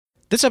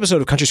This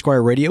episode of Country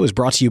Squire Radio is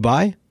brought to you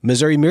by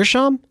Missouri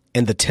Meerschaum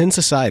and the Tin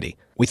Society.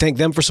 We thank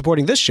them for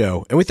supporting this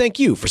show, and we thank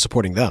you for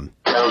supporting them.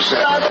 You're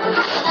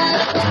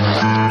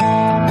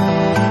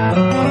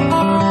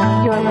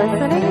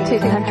listening to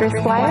Country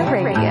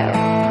Squire Radio.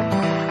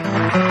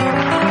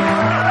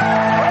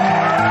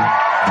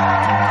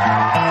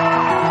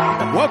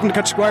 Welcome to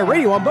Country Squire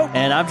Radio. I'm Bo.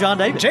 And I'm John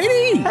David.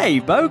 JD! Hey,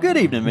 Bo. Good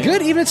evening, man.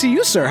 Good evening to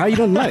you, sir. How you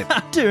doing tonight?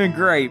 I'm doing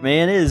great,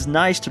 man. It is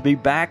nice to be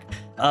back.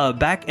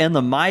 Back in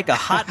the mic, a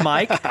hot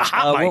mic.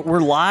 Mic. We're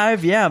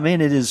live. Yeah,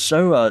 man, it is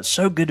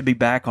so good to be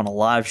back on a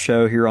live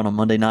show here on a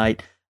Monday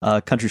night,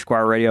 Country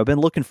Squire Radio. I've been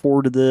looking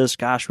forward to this.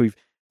 Gosh,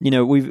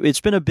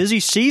 it's been a busy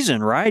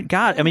season, right?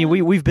 God, I mean,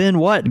 we've been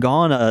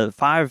gone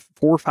 4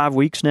 or 5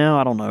 weeks now.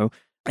 I don't know.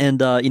 And,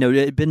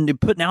 been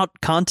putting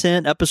out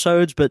content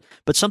episodes, but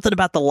something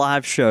about the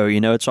live show,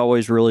 it's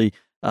always really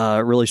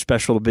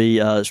special to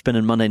be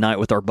spending Monday night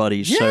with our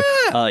buddies. Yeah.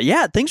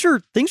 So,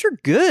 things are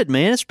good,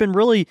 man. It's been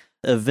really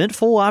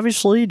eventful,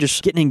 obviously,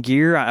 just getting in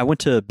gear. I went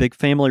to a big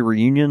family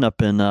reunion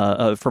up in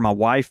for my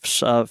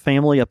wife's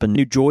family up in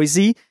New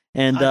Jersey.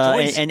 And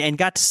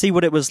got to see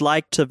what it was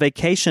like to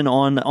vacation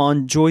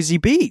on Jersey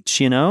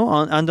Beach,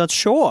 on the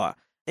shore.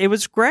 It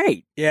was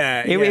great.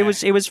 Yeah.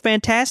 It was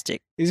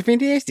fantastic. It was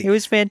fantastic. It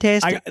was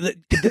fantastic.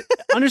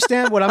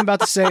 Understand what I'm about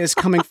to say is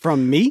coming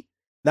from me.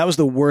 That was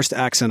the worst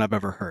accent I've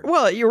ever heard.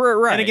 Well, you're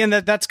right. And again,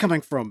 that's coming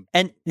from...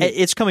 And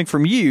it's coming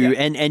from you,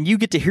 and you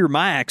get to hear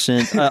my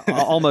accent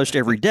almost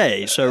every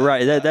day. So,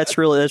 right, that's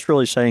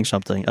really saying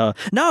something.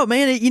 No,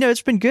 man,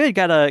 it's been good.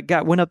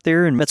 Went up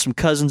there and met some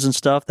cousins and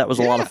stuff. That was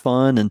a lot of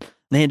fun, and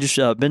they had just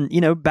been,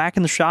 back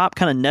in the shop,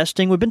 kind of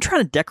nesting. We've been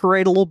trying to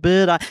decorate a little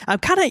bit. I'm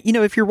kind of,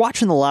 if you're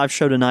watching the live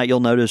show tonight,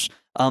 you'll notice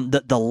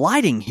that the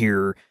lighting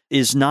here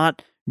is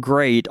not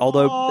great,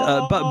 although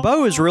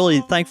Bo is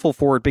really thankful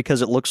for it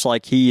because it looks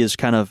like he is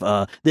kind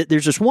of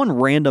there's this one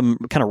random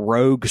kind of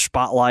rogue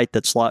spotlight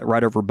that's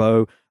right over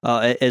Bo,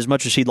 as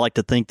much as he'd like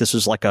to think this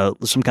is like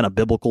some kind of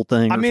biblical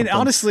thing. I mean,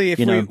 honestly, if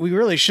we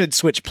really should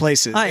switch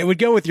places, it would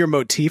go with your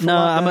motif. No,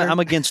 I'm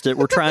against it.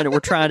 We're trying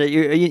to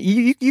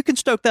you can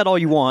stoke that all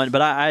you want,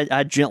 but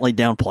I gently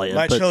downplay it.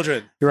 My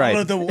children, right.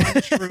 Follow the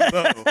one true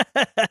Bo.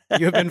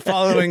 You have been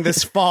following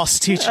this false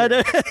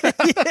teacher.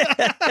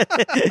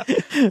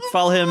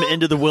 Follow him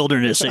into the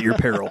wilderness at your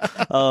peril.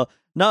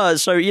 No,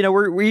 so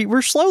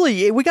we're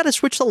slowly we got to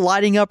switch the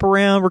lighting up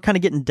around. We're kind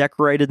of getting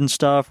decorated and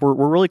stuff. We're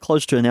really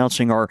close to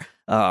announcing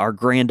our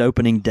grand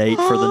opening date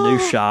for the new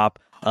shop,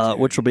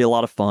 which will be a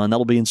lot of fun.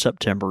 That'll be in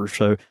September.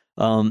 So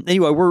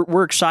anyway,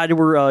 we're excited.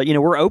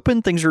 We're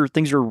open. Things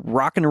are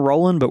rocking and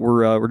rolling, but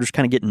we're just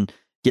kind of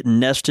getting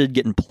nested,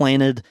 getting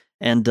planted,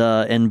 and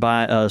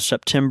by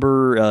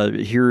September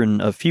here in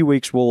a few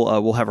weeks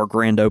we'll have our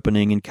grand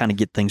opening and kind of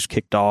get things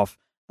kicked off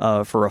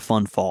for a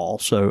fun fall.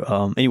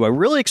 So anyway,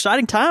 really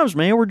exciting times,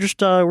 man. We're just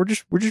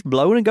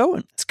blowing and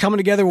going. It's coming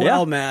together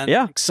well, man.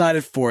 Yeah,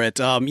 excited for it.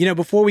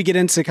 Before we get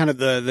into kind of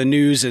the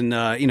news and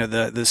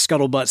the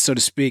scuttlebutt, so to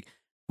speak,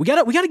 we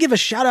gotta give a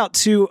shout out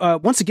to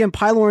once again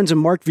Pylorns and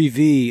Mark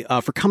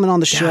VV for coming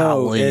on the show.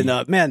 Golly.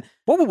 And man,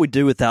 what would we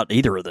do without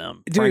either of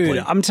them? Dude, frankly?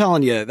 I'm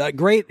telling you, that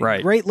great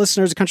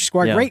listeners of Country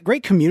Squire,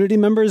 great community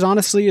members,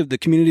 honestly, of the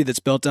community that's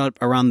built out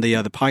around the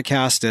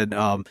podcast,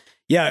 and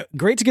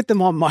great to get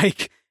them on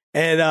mic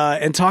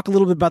and talk a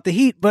little bit about the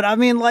Heat. But I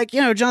mean,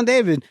 John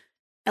David,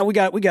 we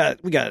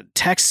got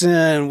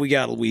Texan, we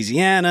got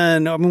Louisiana,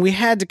 and I mean, we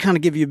had to kind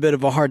of give you a bit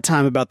of a hard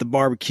time about the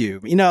barbecue.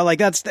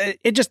 It's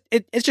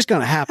just going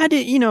to happen.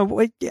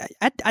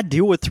 I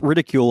deal with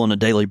ridicule on a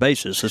daily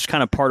basis. It's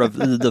kind of part of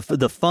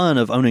the fun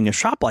of owning a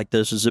shop like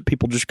this is that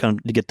people just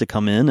kind of get to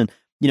come in and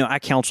I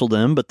counsel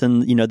them, but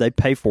then they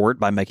pay for it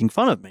by making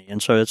fun of me,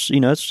 and so it's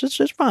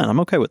it's fine. I'm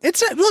okay with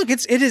it.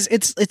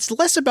 It's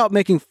less about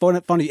making fun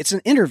of you. It's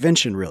an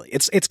intervention, really.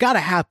 It's got to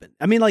happen.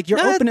 I mean, you're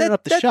opening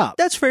up the shop.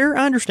 That's fair.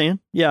 I understand.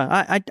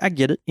 Yeah, I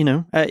get it.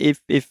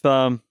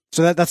 So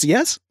that's a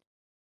yes.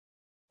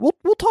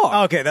 We'll talk.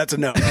 Okay, that's a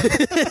no.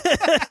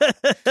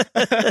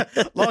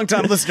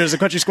 Long-time listeners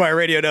of Country Squire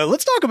Radio know.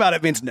 Let's talk about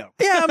it means no.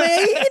 Yeah, I mean,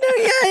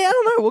 I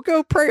don't know. We'll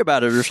go pray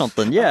about it or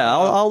something. Yeah,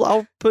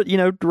 I'll put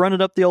run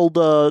it up the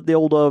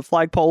old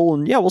flagpole,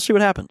 and we'll see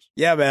what happens.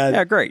 Yeah, man.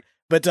 Yeah, great.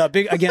 But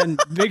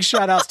big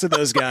shout outs to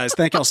those guys.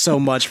 Thank y'all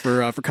so much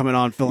for coming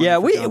on, filling. Yeah,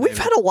 we've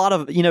had a lot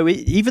of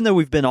even though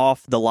we've been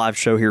off the live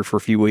show here for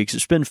a few weeks,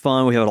 it's been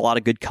fun. We have a lot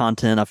of good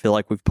content. I feel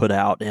like we've put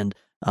out, and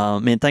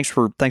man, thanks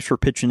for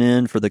pitching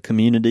in for the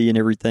community and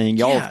everything.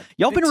 Y'all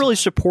been really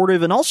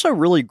supportive and also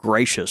really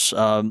gracious.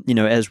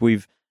 As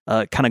we've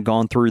kind of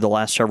gone through the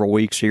last several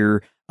weeks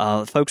here,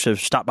 folks have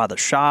stopped by the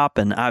shop,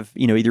 and I've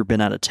either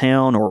been out of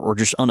town or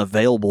just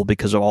unavailable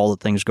because of all the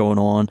things going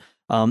on.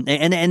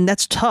 And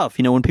that's tough,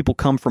 when people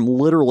come from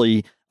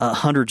literally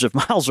hundreds of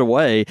miles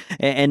away,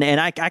 and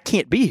I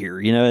can't be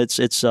here.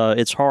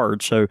 It's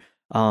hard. So,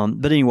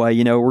 but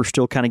anyway, we're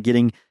still kind of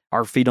getting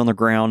our feet on the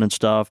ground and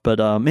stuff. But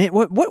man,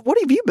 what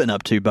have you been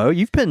up to, Bo?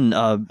 You've been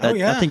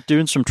I think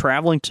doing some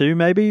traveling too,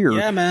 maybe. Or,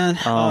 yeah,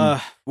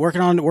 man.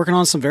 Working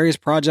on some various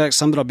projects.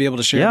 Some that I'll be able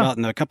to share about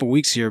in a couple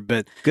weeks here.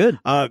 But good,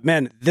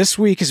 man. This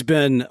week has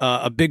been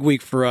a big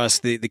week for us.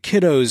 The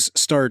kiddos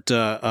start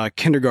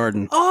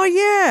kindergarten. Oh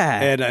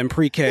yeah, and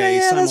pre-K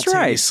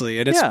simultaneously,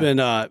 and it's been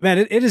man.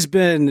 It has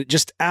been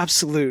just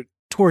absolute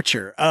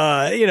torture.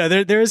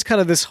 There is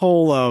kind of this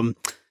whole.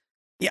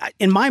 Yeah,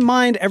 in my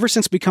mind, ever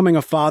since becoming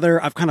a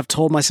father, I've kind of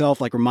told myself,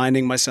 like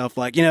reminding myself,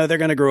 like, they're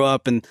going to grow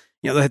up and,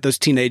 they'll hit those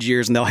teenage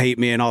years and they'll hate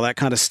me and all that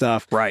kind of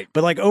stuff. Right.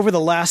 But like over the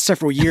last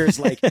several years,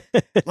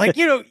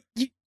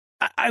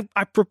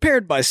 I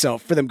prepared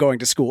myself for them going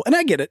to school, and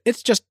I get it.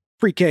 It's just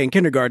pre-K and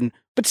kindergarten,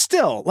 but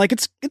still, like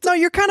it's no,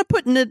 you're kind of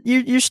putting it,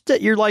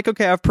 you're like,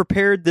 okay, I've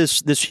prepared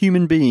this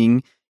human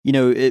being,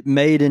 it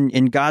made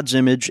in God's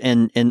image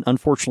and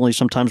unfortunately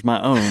sometimes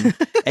my own.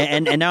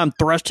 and now I'm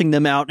thrusting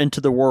them out into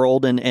the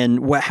world and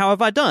how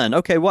have I done?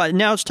 Okay, well,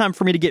 now it's time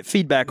for me to get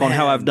feedback on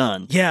how I've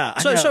done. Yeah.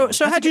 So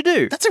how'd you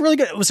do? That's a really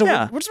good. So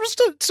we're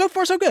so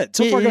far so good.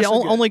 So far, so good.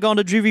 Only gone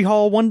to Juvie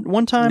Hall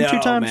one time, 2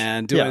 times?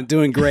 Man,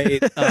 doing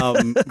great.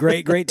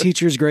 Great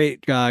teachers,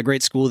 great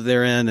school that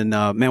they're in, and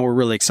man, we're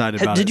really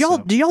excited about it.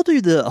 Did y'all do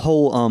the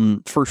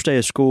whole first day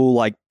of school,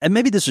 like, and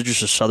maybe this is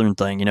just a Southern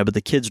thing, but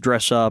the kids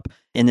dress up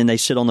and then they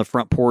sit on the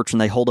front porch and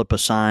they hold up a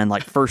sign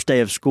like first day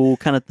of school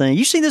kind of thing.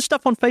 You seen this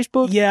stuff on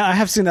Facebook? Yeah, I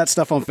have seen that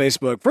stuff on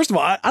Facebook. First of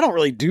all, I don't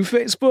really do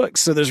Facebook,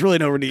 so there's really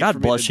no need. God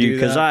bless you,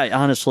 because I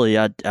honestly,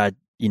 I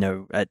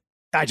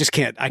just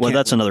can't. Well,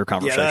 that's another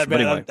conversation.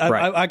 But anyway,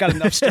 I got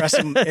enough stress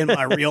in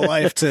my real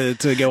life to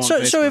go on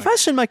Facebook. So if I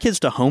send my kids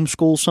to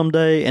homeschool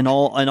someday and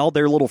all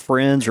their little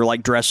friends are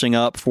like dressing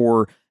up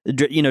for.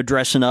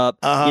 Dressing up,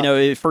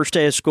 first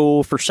day of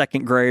school for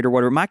second grade or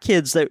whatever. My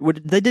kids, did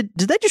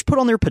they just put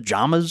on their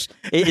pajamas?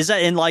 Is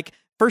that in like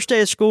first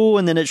day of school,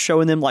 and then it's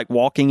showing them like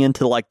walking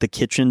into like the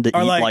kitchen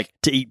to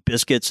eat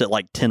biscuits at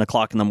like 10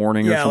 o'clock in the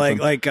morning or something?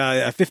 like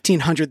a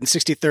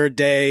 1563rd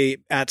day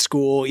at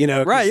school,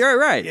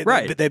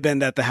 Right. They've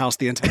been at the house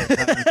the entire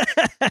time.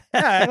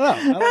 I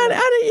don't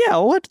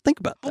know. We'll have to think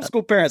about that.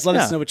 Homeschool parents, let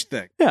us know what you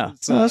think. Yeah,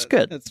 that's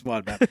good. That's what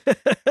about it.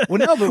 Well,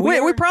 no, but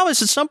we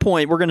promise at some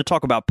point we're going to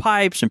talk about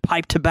pipes and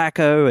pipe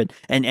tobacco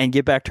and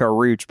get back to our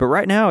roots. But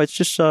right now, it's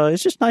just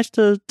nice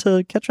to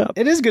catch up.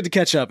 It is good to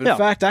catch up. In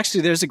fact,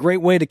 actually, there's a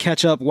great way to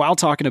catch up while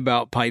talking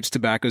about pipes,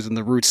 tobaccos, and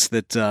the roots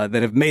that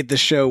have made this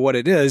show what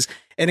it is,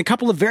 in a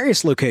couple of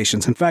various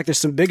locations. In fact, there's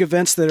some big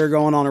events that are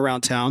going on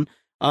around town.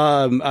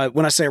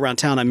 When I say around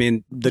town, I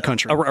mean the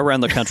country.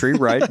 Around the country,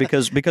 right?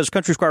 because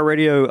Country Squire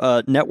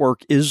Radio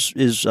Network is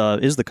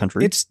the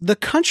country. It's the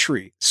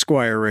Country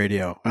Squire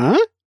Radio, huh?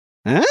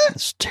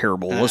 It's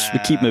terrible. Let's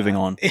keep moving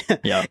on.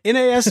 Yeah.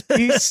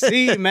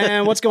 NASPC,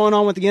 man. What's going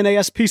on with the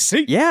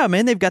NASPC? Yeah,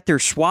 man. They've got their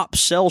Swap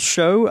Sell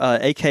Show,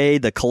 a.k.a.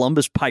 the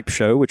Columbus Pipe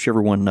Show, which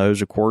everyone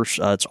knows, of course.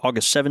 It's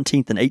August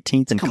 17th and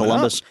 18th in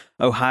Columbus,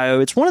 Ohio.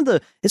 It's one of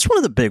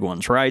the big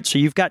ones, right? So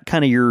you've got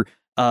kind of your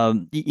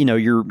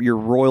your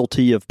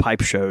royalty of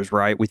pipe shows,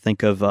 right? We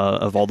think of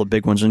all the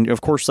big ones. And of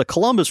course the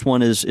Columbus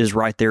one is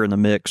right there in the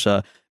mix.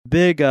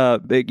 Big,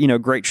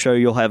 great show.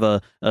 You'll have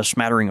a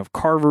smattering of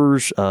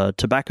carvers,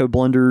 tobacco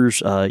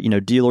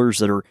blenders, dealers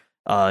that are,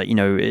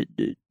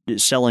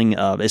 selling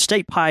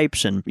estate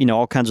pipes and,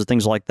 all kinds of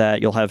things like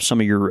that. You'll have some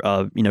of your,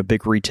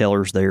 big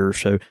retailers there.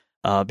 So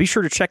be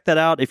sure to check that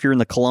out if you're in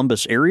the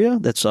Columbus area.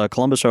 That's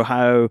Columbus,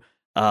 Ohio,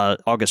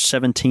 August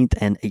 17th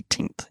and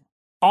 18th.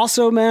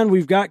 Also, man,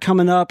 we've got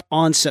coming up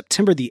on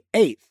September the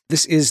 8th.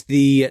 This is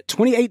the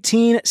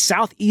 2018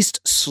 Southeast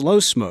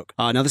Slow Smoke.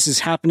 Now, this is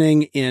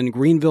happening in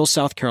Greenville,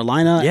 South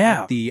Carolina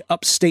at the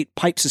Upstate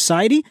Pipe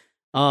Society,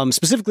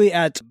 specifically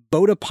at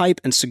Boda Pipe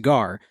and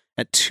Cigar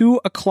at 2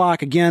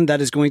 o'clock. Again,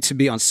 that is going to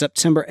be on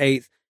September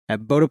 8th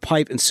at Boda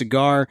Pipe and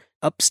Cigar.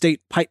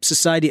 Upstate Pipe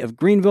Society of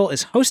Greenville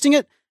is hosting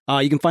it.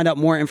 You can find out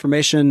more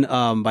information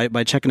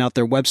by checking out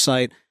their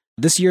website.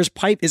 This year's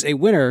pipe is a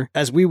winner,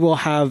 as we will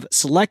have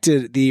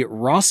selected the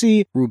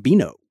Rossi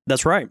Rubino.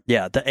 That's right.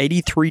 Yeah, the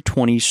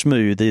 8320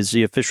 Smooth is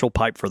the official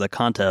pipe for the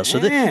contest. So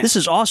this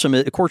is awesome.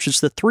 Of course, it's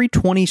the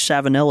 320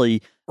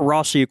 Savinelli.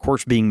 Rossi, of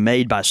course, being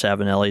made by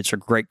Savinelli. It's a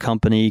great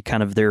company,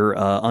 kind of their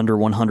under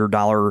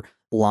 $100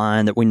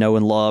 line that we know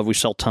and love. We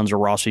sell tons of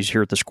Rossis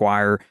here at the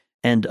Squire.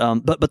 And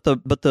but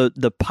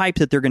the pipe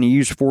that they're going to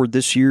use for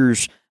this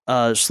year's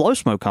slow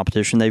smoke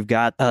competition, they've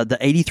got the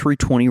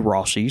 8320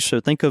 Rossi. So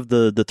think of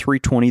the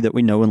 320 that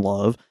we know and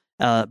love.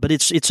 But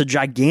it's a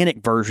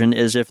gigantic version,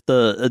 as if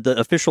the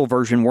official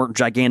version weren't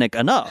gigantic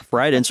enough,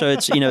 right? And so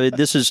it's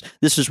this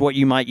is what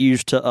you might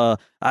use to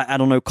I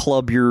don't know,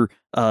 club your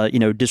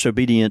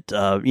disobedient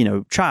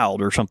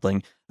child or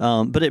something.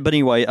 But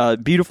anyway,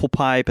 beautiful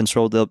pipe, and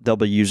so they'll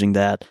be using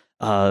that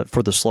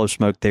for the slow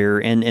smoke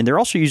there, and they're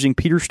also using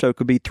Peter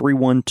Stokkebye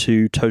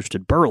 312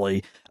 toasted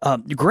burley.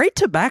 Great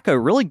tobacco,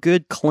 really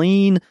good,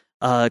 clean.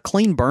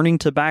 clean burning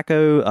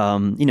tobacco.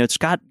 It's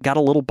got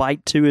a little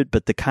bite to it,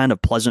 but the kind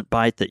of pleasant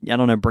bite that, I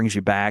don't know, brings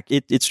you back.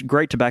 It's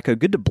great tobacco,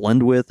 good to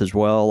blend with as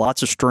well.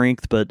 Lots of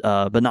strength, but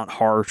not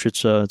harsh.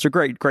 It's a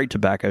great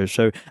tobacco.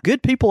 So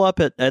good people up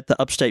at the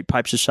Upstate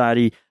Pipe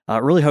Society.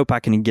 Really hope I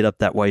can get up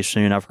that way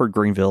soon. I've heard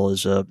Greenville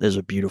is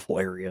a beautiful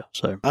area.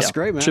 So that's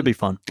great, man. Should be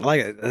fun. I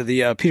like it.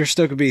 The Peter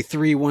Stokkebye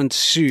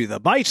 312, the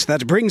bite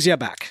that brings you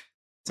back.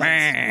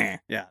 Yeah,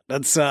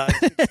 that's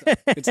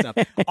good stuff.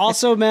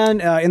 Also,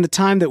 man, in the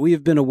time that we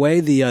have been away,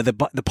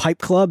 the Pipe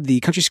Club, the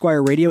Country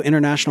Squire Radio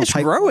International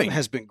Pipe Club,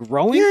 has been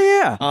growing.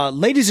 Yeah.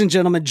 Ladies and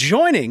gentlemen,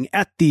 joining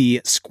at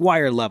the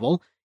Squire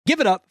level, give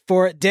it up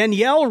for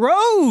Danielle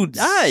Rhodes.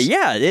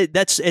 Yeah,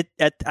 that's it.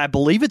 I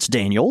believe it's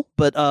Daniel,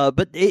 but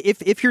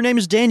if your name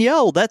is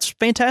Danielle, that's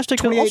fantastic.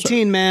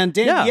 2018, also. Man,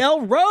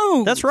 Danielle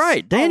Rhodes. That's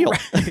right, Daniel.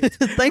 Right.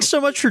 Thanks so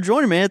much for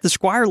joining me at the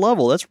Squire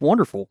level. That's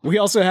wonderful. We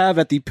also have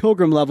at the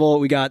Pilgrim level,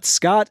 we got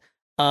Scott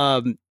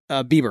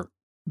Bieber.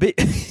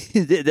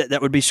 That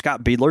would be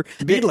Scott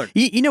Beadler.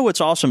 You know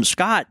what's awesome,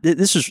 Scott?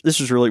 This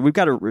is really, we've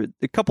got a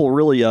couple of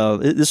really.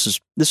 This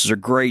is a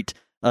great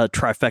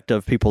trifecta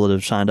of people that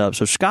have signed up.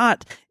 So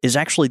Scott is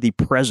actually the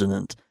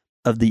president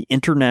of the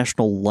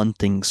International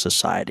Lunting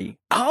Society.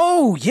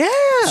 Oh, yeah.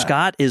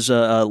 Scott is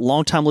a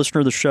longtime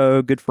listener of the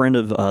show, good friend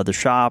of the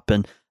shop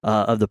and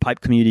of the pipe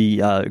community,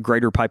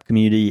 greater pipe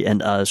community.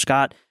 And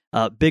Scott,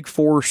 big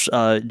force,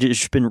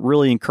 just been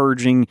really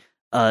encouraging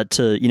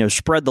to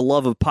spread the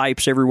love of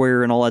pipes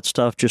everywhere and all that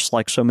stuff, just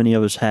like so many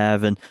of us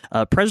have. And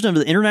president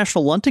of the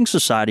International Lunting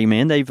Society,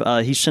 man,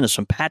 he sent us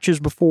some patches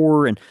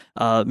before, and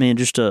man,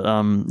 just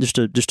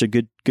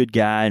a good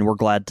guy, and we're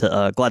glad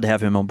to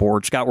have him on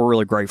board. Scott, we're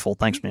really grateful.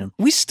 Thanks, man.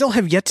 We still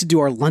have yet to do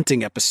our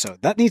lunting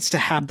episode. That needs to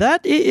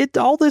happen.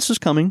 All this is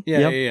coming.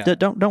 Yeah.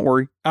 Don't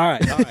worry. All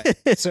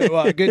right.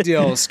 So good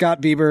deal, Scott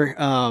Bieber.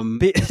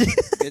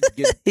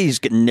 He's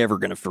never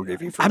going to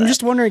forgive you for that. I'm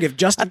just wondering if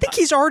Justin. I think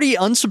he's already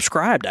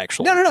unsubscribed.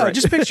 Actually, no. Right.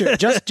 Just picture it.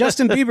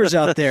 Justin Bieber's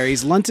out there.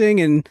 He's lunting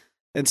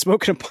and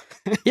smoking.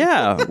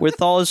 Yeah,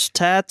 with all his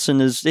tats and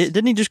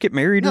didn't he just get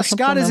married? No, or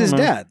something? Scott is his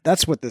dad.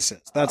 That's what this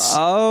is.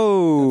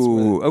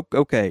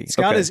 Okay.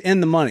 Scott is in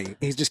the money.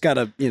 He's just got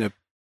to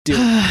deal.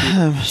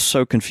 I'm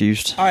so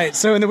confused. All right,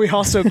 so and then we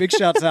also big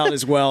shouts out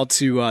as well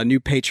to new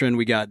patron.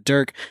 We got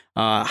Dirk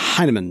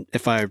Heineman,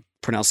 if I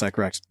pronounce that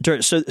correct.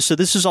 So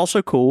this is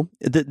also cool.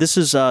 This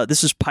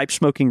is pipe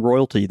smoking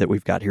royalty that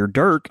we've got here.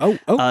 Dirk.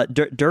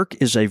 Dirk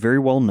is a very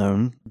well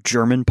known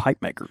German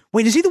pipe maker.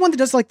 Wait, is he the one that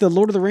does like the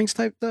Lord of the Rings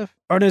type stuff,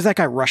 or is that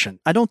guy Russian?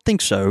 I don't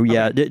think so.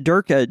 Yeah, okay.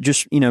 Dirk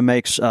just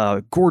makes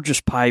gorgeous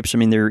pipes. I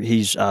mean,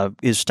 his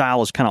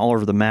style is kind of all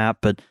over the map,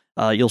 but.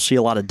 You'll see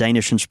a lot of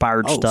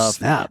Danish-inspired stuff.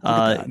 Snap.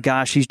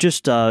 Gosh, he's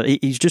just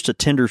a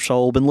tender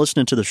soul. Been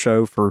listening to the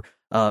show for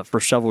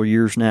several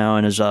years now,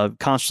 and is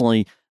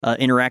constantly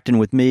interacting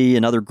with me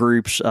and other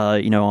groups,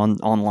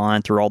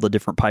 online through all the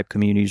different pipe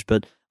communities.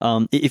 But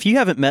if you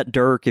haven't met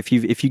Dirk, if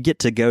you get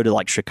to go to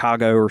like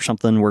Chicago or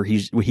something where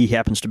he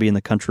happens to be in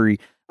the country,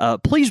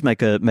 please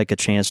make a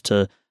chance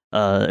to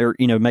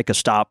make a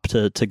stop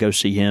to go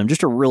see him.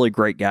 Just a really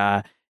great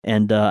guy,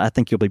 and I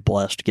think you'll be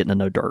blessed getting to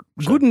know Dirk.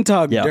 So, Guten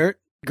Tag, Dirk.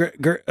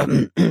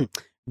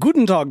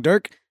 Guten Tag,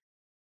 Dirk.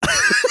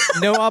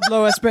 No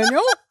hablo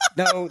español?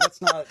 No, that's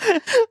not.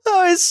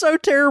 Oh, it's so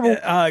terrible.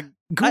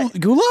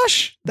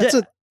 Goulash? That's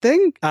a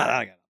thing?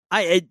 I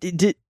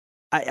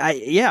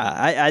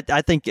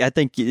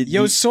think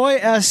Yo soy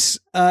es.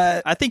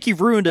 I think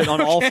you've ruined it on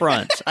all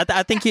fronts.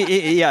 I think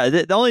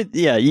the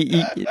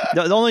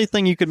only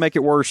thing you could make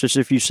it worse is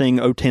if you sing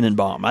O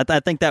Tenenbaum. I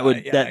think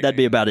that'd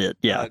be about it.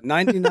 Yeah,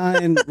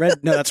 99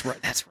 red. No, that's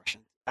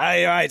Russian. All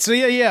right. So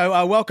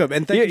welcome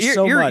and thank you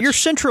so much. Your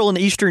Central and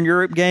Eastern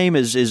Europe game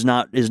is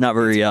not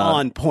very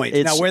on point.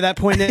 Now where that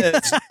point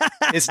is,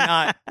 it's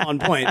not on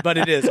point, but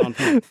it is on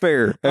point.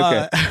 Fair.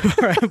 Okay.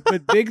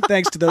 But big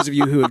thanks to those of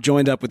you who have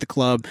joined up with the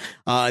club.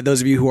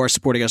 Those of you who are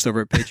supporting us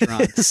over at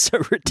Patreon. It's so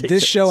ridiculous.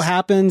 This show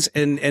happens,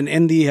 and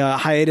the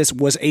hiatus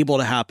was able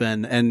to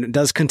happen and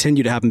does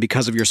continue to happen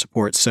because of your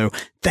support. So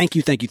thank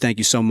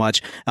you so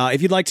much.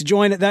 If you'd like to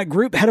join that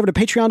group, head over to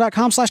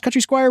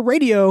patreon.com/Country Squire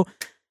Radio.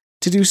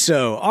 To do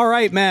so. All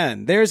right,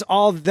 man. There's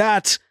all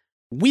that.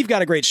 We've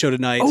got a great show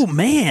tonight. Oh,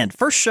 man.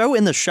 First show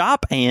in the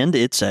shop, and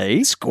it's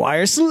a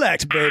Squire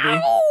Select, baby.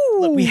 Ow!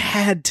 Look, we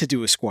had to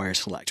do a Squire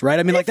Select, right?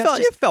 I mean, it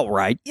felt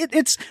right.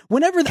 It's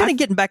whenever kind of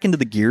getting back into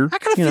the gear. I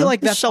kind of feel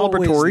like that's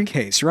celebratory always the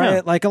case, right?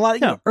 Yeah. Like a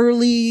lot of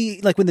early,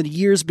 like when the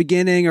year's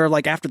beginning or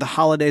like after the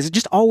holidays, it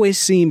just always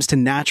seems to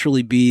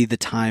naturally be the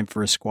time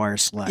for a Squire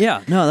Select.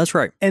 Yeah, no, that's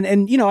right. And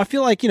I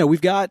feel like we've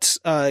got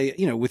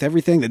with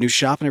everything, the new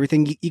shop and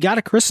everything, you got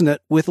to christen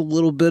it with a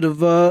little bit of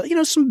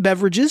some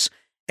beverages.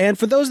 And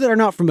for those that are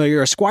not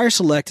familiar, a Squire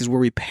Select is where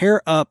we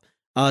pair up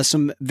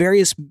some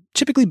various,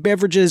 typically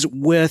beverages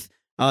with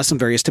some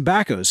various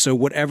tobaccos. So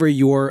whatever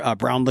your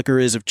brown liquor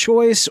is of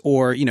choice,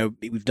 or,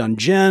 we've done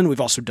gin, we've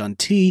also done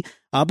tea,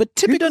 but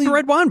typically we've done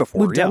red wine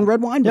before. We've done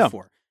red wine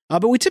before.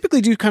 But we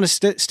typically do kind of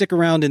stick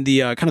around in the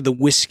kind of the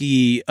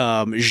whiskey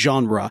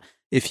genre.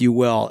 if you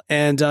will.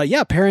 And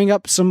pairing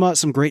up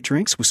some great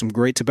drinks with some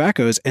great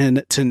tobaccos.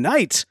 And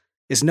tonight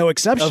is no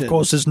exception. Of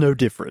course, is no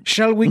different.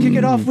 Shall we kick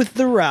it off with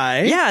the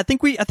rye? Yeah, I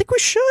think we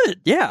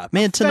should. Yeah,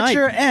 man, tonight.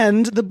 Fetcher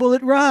and the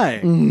Bulleit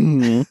Rye.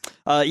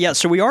 Mm-hmm.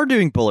 So we are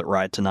doing Bulleit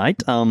Rye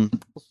tonight.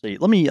 Let's see.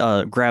 Let me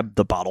grab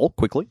the bottle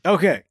quickly.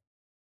 Okay.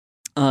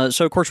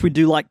 So, of course, we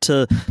do like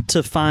to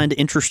find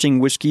interesting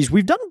whiskeys.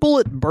 We've done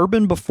Bulleit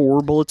Bourbon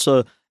before. Bulleit's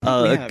a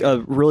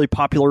really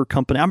popular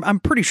company. I'm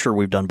pretty sure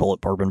we've done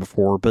Bulleit Bourbon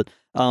before, but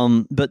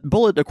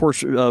Bulleit, of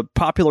course, a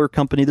popular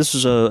company. This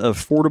is a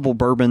affordable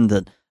bourbon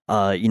that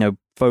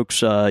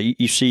folks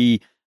you see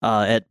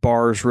at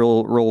bars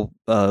real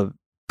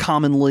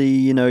commonly.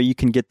 You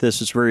can get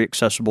this. It's very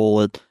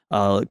accessible at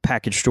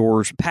package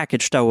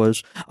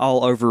stores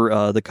all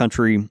over the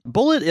country.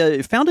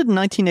 Bulleit, founded in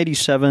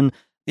 1987.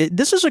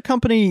 This is a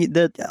company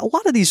that a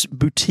lot of these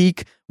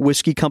boutique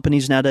whiskey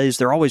companies nowadays,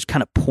 they're always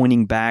kind of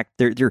pointing back.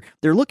 They're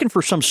looking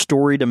for some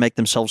story to make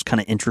themselves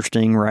kind of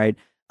interesting, right?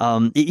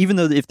 Even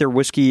though if their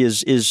whiskey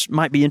is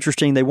might be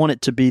interesting, they want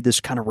it to be this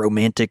kind of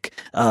romantic,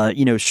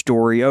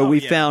 story. We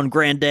found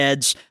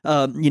Granddad's,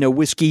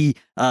 whiskey,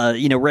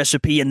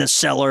 recipe in the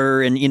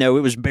cellar, and it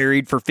was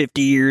buried for 50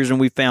 years, and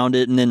we found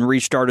it, and then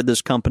restarted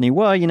this company.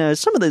 Well,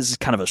 some of this is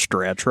kind of a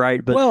stretch,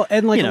 right? But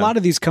a lot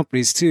of these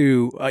companies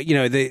too,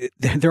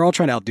 they're all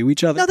trying to outdo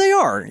each other. No, they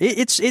are.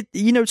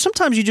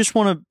 Sometimes you just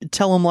want to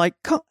tell them like,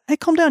 hey,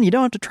 calm down. You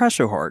don't have to try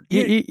so hard.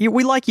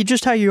 We like you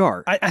just how you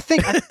are. I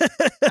think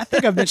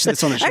I've mentioned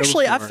this on the show.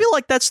 Actually, before. I feel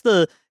like that's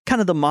the kind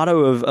of the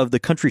motto of the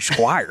country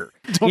squire.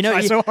 Don't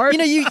try so hard.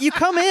 You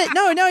come in.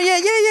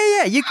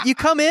 Yeah. You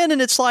come in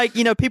and it's like,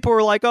 people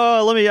are like,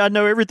 I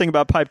know everything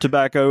about pipe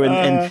tobacco,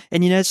 and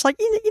it's like,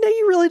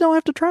 you really don't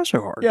have to try so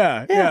hard.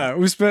 Yeah.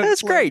 We spent.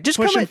 That's great. Just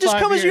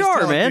come as you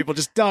are, man. People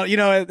just don't.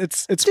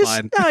 It's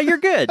fine. No, you're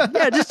good.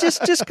 Yeah,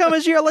 just come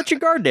as you are. Let your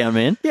guard down,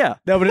 man. Yeah.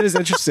 No, but it is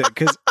interesting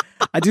because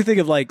I do think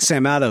of like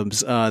Sam Adams,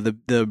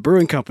 the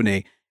brewing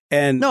company.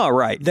 And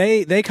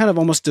they kind of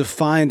almost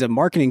defined a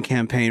marketing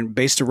campaign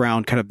based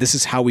around kind of this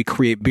is how we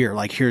create beer.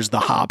 Like here's the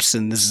hops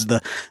and this is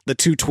the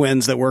two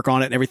twins that work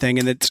on it and everything.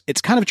 And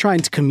it's kind of trying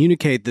to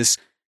communicate this,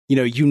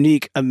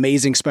 unique,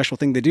 amazing, special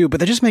thing they do. But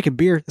they're just making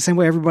beer the same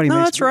way everybody makes.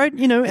 That's beer. Right.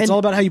 It's all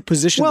about how you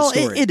position the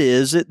story. It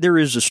is. There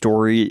is a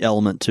story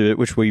element to it,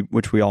 which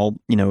we all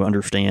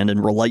understand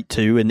and relate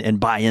to and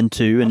buy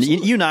into. And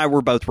you and I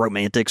were both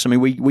romantics. I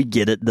mean, we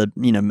get it, the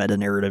meta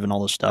narrative and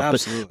all this stuff.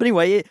 Absolutely. But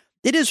anyway.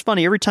 It is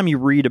funny every time you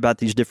read about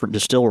these different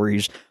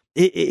distilleries.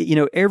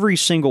 Every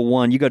single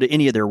one, you go to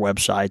any of their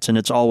websites, and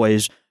it's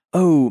always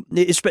and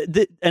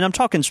I'm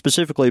talking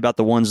specifically about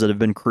the ones that have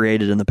been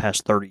created in the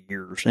past 30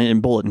 years,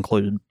 and Bulleit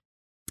included.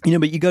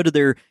 But you go to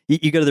their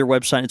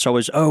website, and it's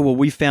always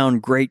we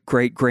found great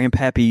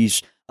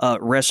grandpappy's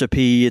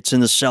recipe. It's in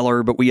the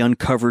cellar, but we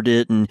uncovered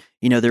it, and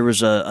there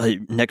was a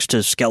next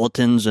to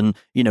skeletons and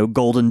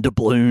golden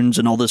doubloons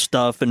and all this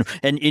stuff, and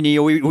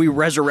we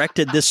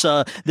resurrected this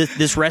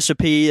this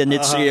recipe, and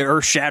it's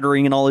earth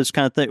shattering and all this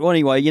kind of thing. Well,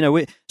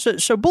 anyway,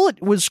 so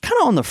Bulleit was kind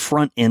of on the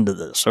front end of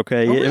this.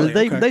 Okay,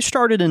 really? They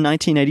started in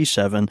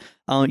 1987.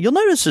 You'll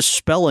notice the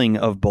spelling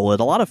of Bulleit.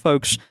 A lot of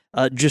folks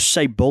just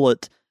say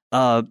Bulleit.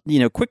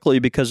 Quickly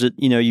because it,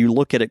 you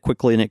look at it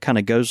quickly and it kind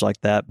of goes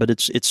like that, but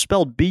it's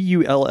spelled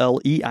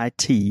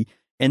Bulleit,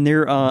 and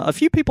there, a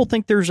few people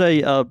think there's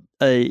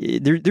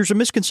there's a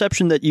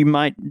misconception that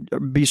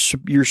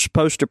you're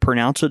supposed to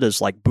pronounce it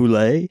as like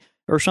Boulay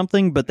or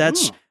something, but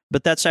that's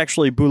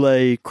actually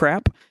Boulay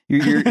crap.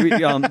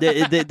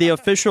 The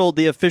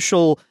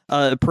official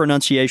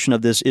pronunciation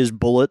of this is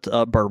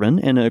Bulleit bourbon,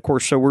 and of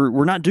course, so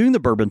we're not doing the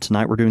bourbon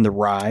tonight. We're doing the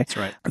rye. That's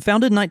right.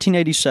 Founded in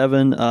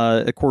 1987.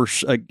 Of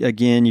course,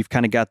 again, you've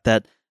kind of got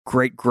that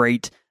great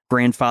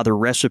grandfather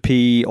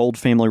recipe, old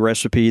family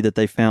recipe that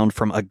they found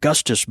from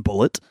Augustus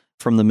Bulleit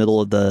from the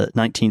middle of the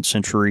 19th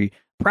century.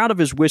 Proud of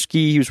his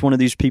whiskey. He was one of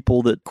these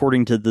people that,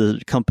 according to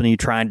the company,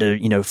 trying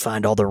to,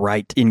 find all the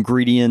right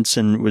ingredients,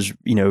 and was,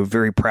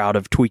 very proud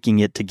of tweaking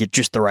it to get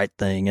just the right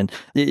thing. And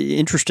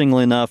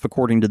interestingly enough,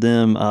 according to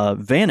them,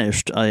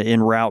 vanished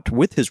en route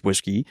with his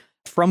whiskey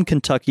from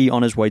Kentucky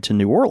on his way to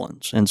New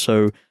Orleans. And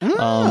so,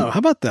 how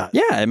about that?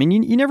 Yeah, I mean,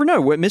 you never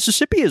know.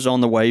 Mississippi is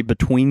on the way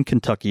between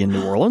Kentucky and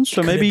New Orleans,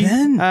 so maybe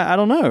I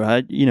don't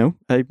know.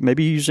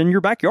 Maybe he's in your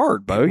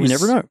backyard, Bo. You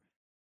never know.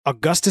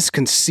 Augustus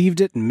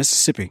conceived it in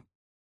Mississippi.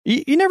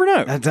 You never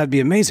know. That'd be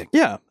amazing.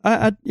 Yeah,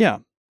 yeah.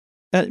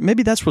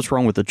 Maybe that's what's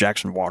wrong with the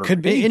Jackson water.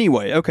 Could be.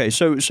 Anyway, okay.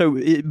 So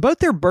both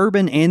their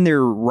bourbon and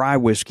their rye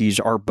whiskeys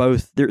are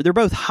they're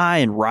both high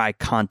in rye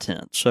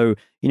content. So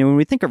when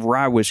we think of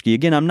rye whiskey,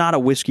 again, I'm not a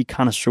whiskey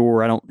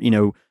connoisseur. I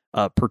don't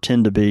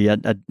pretend to be.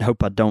 I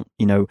hope I don't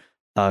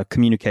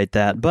communicate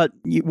that. But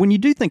when you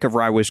do think of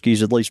rye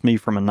whiskeys, at least me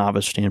from a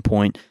novice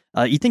standpoint,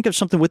 you think of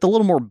something with a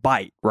little more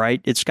bite, right?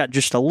 It's got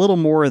just a little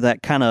more of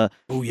that kind of.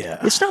 Oh yeah.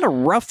 It's not a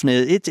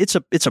roughness. It's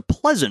a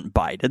pleasant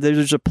bite.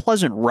 There's a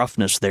pleasant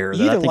roughness there.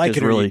 You either like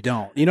it or you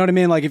don't. You know what I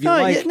mean? Like if you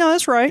no,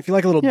 that's right. If you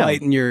like a little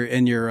bite in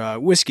your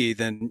whiskey,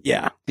 then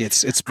yeah,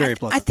 it's very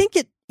pleasant. I think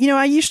it.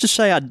 I used to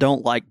say I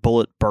don't like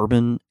Bulleit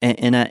bourbon,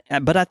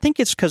 but I think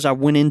it's because I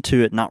went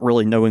into it not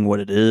really knowing what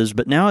it is.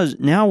 But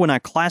now when I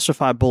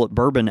classify Bulleit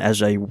bourbon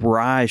as a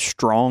rye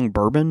strong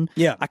bourbon,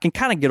 I can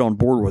kind of get on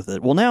board with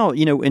it. Well, now,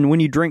 and when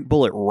you drink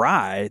Bulleit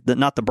rye,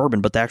 not the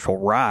bourbon, but the actual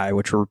rye,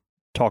 which we're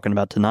talking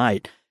about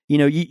tonight,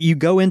 you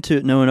go into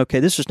it knowing, okay,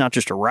 this is not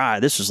just a rye,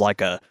 this is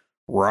like a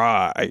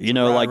rye, rye.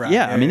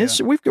 I mean,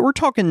 we're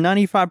talking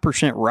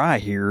 95% rye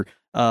here.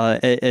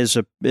 As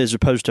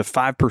opposed to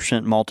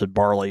 5% malted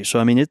barley. So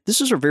I mean,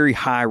 this is a very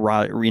high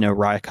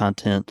rye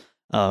content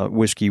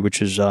whiskey, which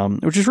is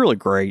really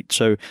great.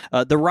 So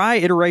the rye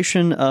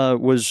iteration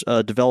was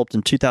developed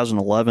in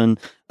 2011.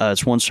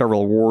 It's won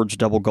several awards,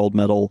 double gold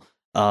medal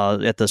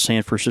at the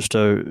San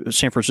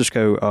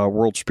Francisco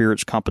World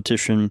Spirits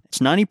Competition.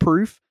 It's 90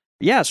 proof.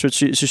 Yeah, so it's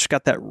just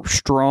got that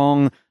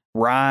strong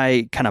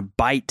rye kind of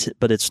bite,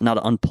 but it's not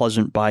an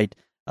unpleasant bite.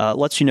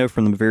 Lets you know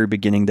from the very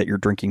beginning that you're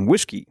drinking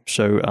whiskey.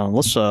 So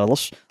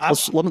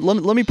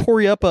let me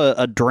pour you up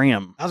a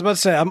dram. I was about to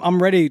say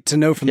I'm ready to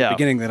know from the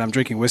beginning that I'm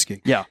drinking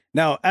whiskey. Yeah.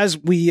 Now, as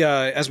we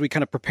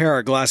kind of prepare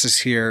our glasses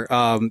here,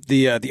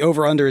 the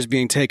over under is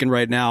being taken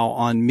right now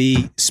on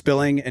me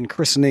spilling and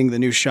christening the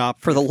new shop.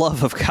 For the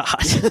love of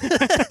God.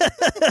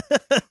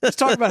 Let's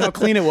talk about how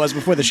clean it was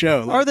before the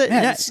show.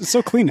 It's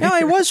so clean. No,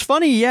 it was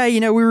funny. Yeah,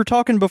 we were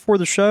talking before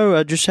the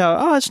show just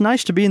how it's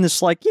nice to be in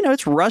this,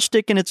 it's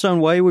rustic in its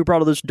own way. We brought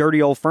all this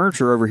dirty old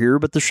furniture over here,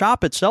 but the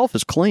shop itself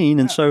is clean,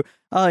 and so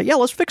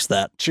let's fix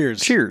that.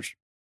 Cheers.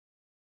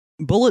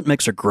 Bulleit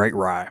makes a great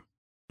rye.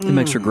 It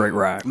makes a great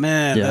rye.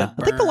 Man, yeah.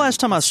 I think the last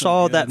time I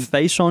saw that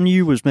face on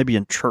you was maybe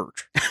in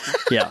church.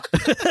 Yeah.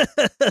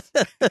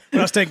 When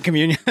I was taking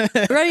communion. Right,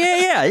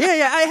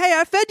 yeah.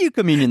 I fed you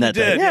communion that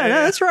day. Yeah,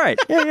 that's right.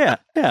 Yeah.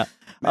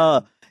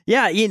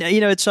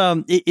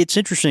 It's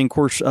interesting. Of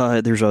course,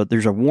 there's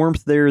a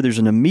warmth there. There's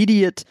an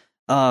immediate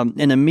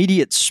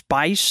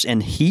spice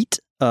and heat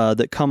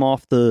that come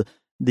off the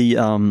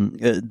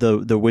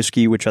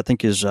whiskey, which I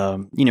think is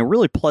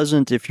really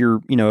pleasant if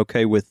you're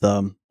okay with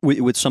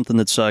something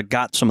that's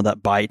got some of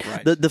that bite.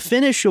 Right. The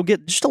finish, you'll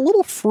get just a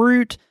little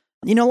fruit.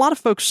 A lot of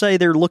folks say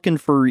they're looking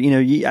for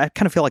I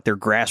kind of feel like they're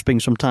grasping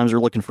sometimes. They're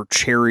looking for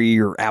cherry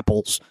or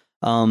apples.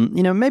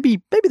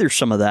 Maybe there's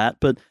some of that,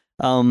 but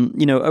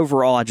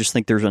overall, I just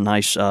think there's a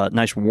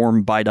nice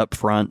warm bite up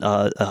front,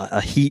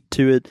 a heat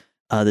to it.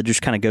 That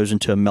just kind of goes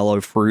into a mellow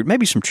fruit,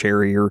 maybe some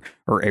cherry or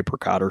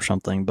apricot or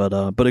something, but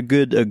a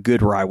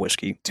good rye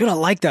whiskey. Dude, I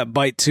like that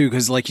bite too,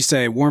 because like you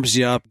say, it warms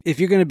you up. If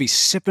you're going to be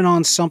sipping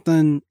on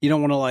something, you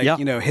don't want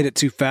to hit it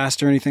too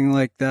fast or anything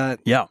like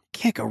that. Yeah,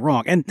 can't go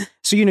wrong. And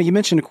so you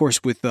mentioned, of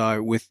course, with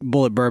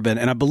Bulleit bourbon,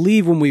 and I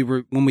believe when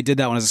we did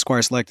that one as a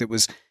Squire Select, it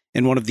was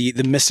in one of the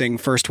missing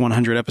first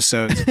 100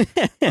 episodes.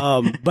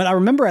 But I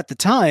remember at the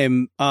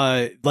time,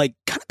 kind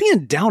of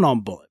being down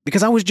on Bulleit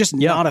because I was just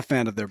not a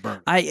fan of their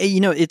bourbon.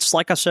 It's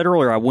like I said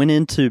earlier, I went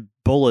into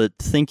Bulleit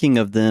thinking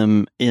of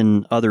them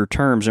in other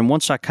terms. And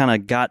once I kind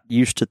of got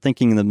used to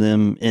thinking of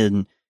them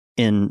in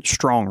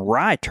strong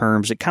rye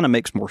terms, it kind of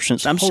makes more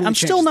sense. I'm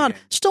still not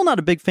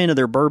a big fan of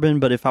their bourbon,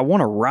 but if I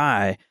want a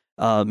rye,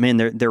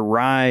 their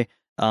rye,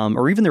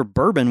 or even their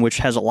bourbon, which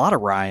has a lot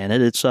of rye in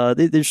it, it's a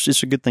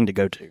good thing to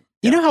go to.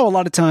 You know how a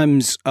lot of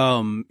times,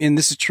 and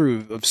this is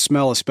true of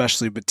smell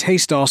especially, but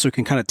taste also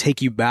can kind of take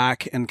you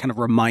back and kind of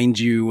remind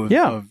you of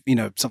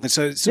something.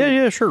 So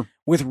yeah, sure.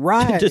 With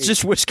rye, does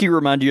this whiskey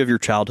remind you of your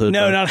childhood?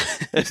 No, not.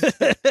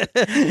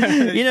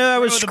 I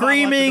was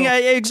screaming.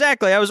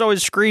 Exactly, I was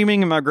always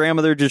screaming, and my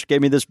grandmother just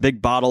gave me this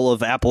big bottle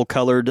of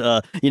apple-colored,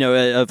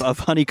 of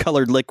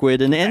honey-colored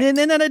liquid, and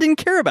then I didn't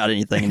care about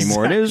anything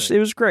anymore. Exactly. And it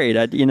was great.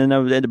 I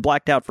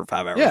blacked out for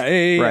 5 hours.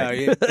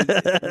 Yeah.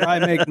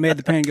 Rye made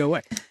the pain go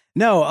away.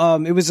 No,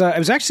 it was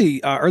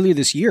actually earlier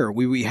this year.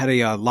 We had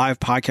a live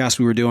podcast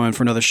we were doing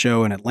for another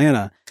show in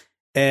Atlanta,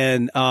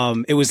 and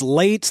it was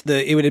late.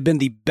 It would have been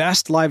the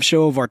best live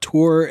show of our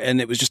tour, and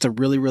it was just a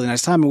really, really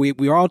nice time. And we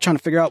were all trying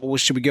to figure out, well,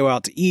 should we go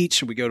out to eat?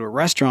 Should we go to a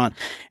restaurant?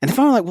 And then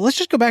finally, well, let's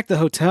just go back to the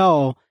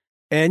hotel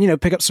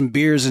and pick up some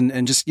beers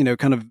and just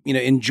kind of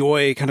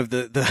enjoy kind of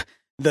the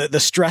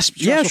stress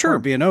part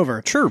of being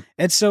over. Sure.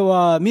 And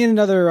so me and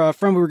another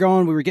friend, we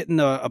were getting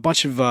a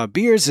bunch of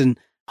beers, and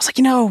I was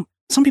like,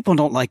 some people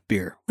don't like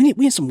beer. We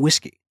need some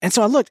whiskey. And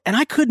so I looked, and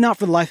I could not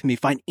for the life of me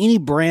find any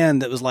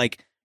brand that was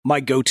like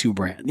my go-to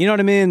brand. You know what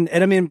I mean?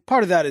 And I mean,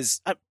 part of that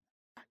is I'm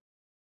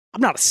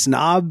not a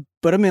snob,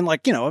 but I mean,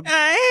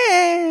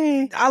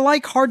 I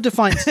like hard to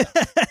find stuff.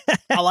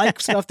 I like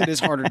stuff that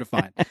is harder to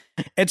find.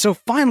 And so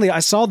finally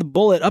I saw the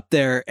Bulleit up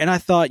there, and I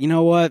thought, you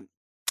know what?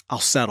 I'll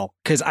settle,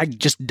 because I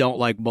just don't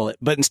like Bulleit.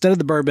 But instead of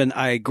the bourbon,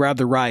 I grabbed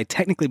the rye,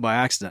 technically by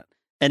accident.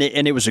 And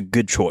it was a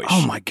good choice.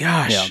 Oh my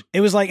gosh. Yeah.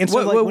 It was like, and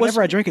so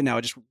whenever I drink it now,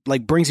 it just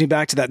brings me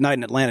back to that night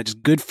in Atlanta.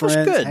 Just good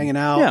friends hanging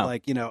out.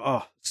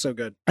 Yeah. So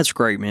good. That's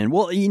great, man.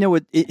 Well,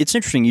 it's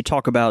interesting. You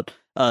talk about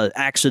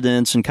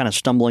accidents and kind of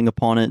stumbling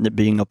upon it and it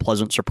being a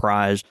pleasant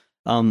surprise.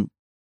 So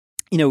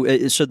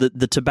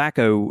the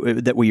tobacco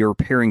that we are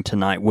pairing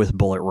tonight with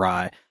Bulleit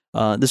Rye,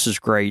 This is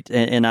great,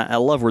 and I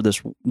love where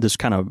this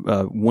kind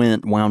of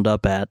wound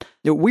up at.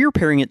 We are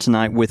pairing it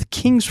tonight with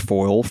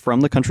Kingsfoil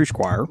from the Country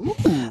Squire.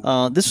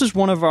 This is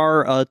one of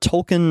our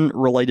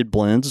Tolkien-related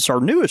blends. It's our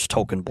newest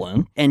Tolkien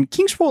blend, and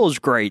Kingsfoil is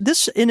great.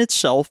 This in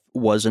itself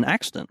was an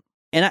accident.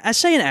 And I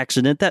say an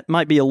accident, that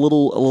might be a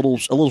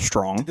little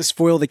strong. Did this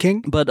foil the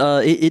king? But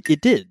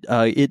it did.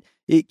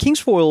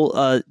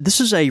 Kingsfoil, this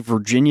is a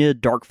Virginia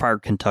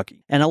Dark-Fired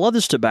Kentucky. And I love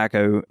this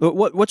tobacco.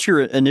 What's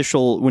your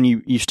initial, when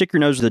you stick your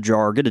nose in the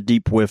jar, get a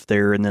deep whiff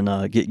there, and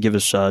then give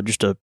us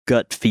just a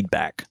gut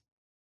feedback?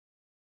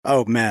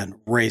 Oh, man,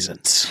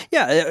 raisins.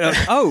 Yeah.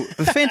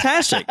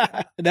 Fantastic.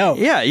 No.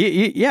 Yeah.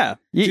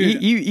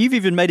 You've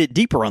even made it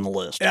deeper on the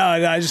list.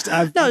 I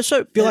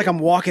feel like I'm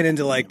walking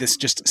into like this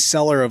just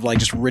cellar of like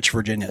just rich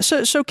Virginia.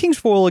 So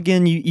Kingsfoil,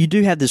 again, you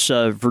do have this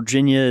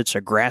Virginia. It's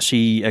a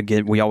grassy,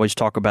 again, we always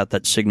talk about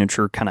that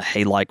signature kind of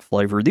hay-like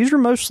flavor. These are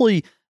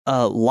mostly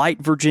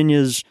light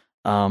Virginias.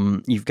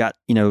 You've got,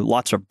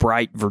 lots of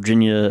bright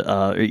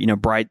Virginia,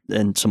 bright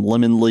and some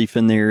lemon leaf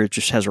in there. It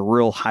just has a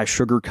real high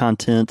sugar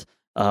content.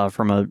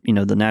 From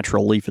the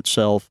natural leaf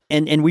itself,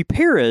 and we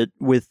pair it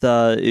with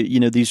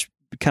these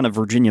kind of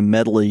Virginia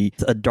medley,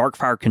 a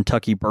Dark-Fired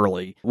Kentucky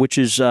Burley, which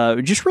is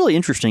just really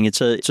interesting.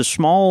 It's a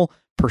small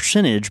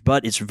percentage,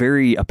 but it's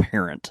very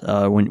apparent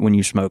when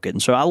you smoke it.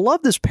 And so I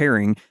love this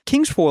pairing.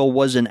 Kingsfoil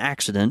was an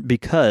accident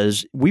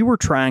because we were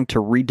trying to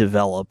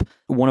redevelop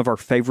one of our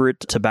favorite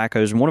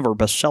tobaccos and one of our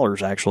best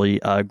sellers, actually,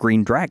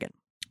 Green Dragon.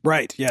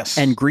 Right, yes.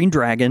 And Green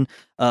Dragon,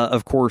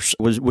 of course,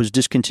 was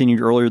discontinued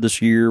earlier this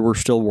year. We're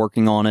still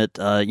working on it.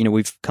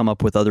 We've come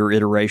up with other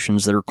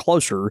iterations that are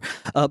closer.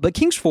 But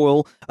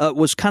Kingsfoil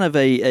was kind of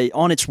a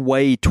on its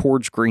way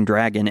towards Green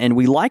Dragon, and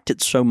we liked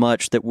it so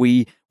much that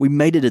we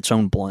made it its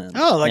own blend.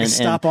 Oh, like a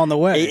stop on the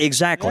way.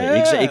 Exactly,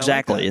 yeah,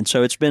 exactly. Like and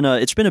so it's been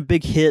a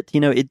big hit.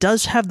 It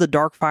does have the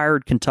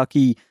Dark-Fired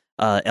Kentucky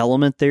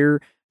element there.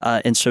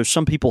 And so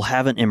some people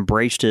haven't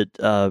embraced it,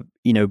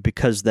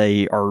 because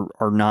they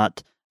are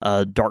not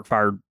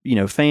Dark-Fired,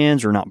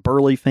 fans or not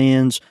Burley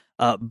fans.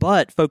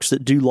 But folks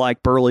that do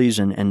like Burleys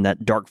and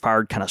that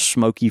Dark-Fired kind of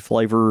smoky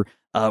flavor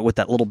with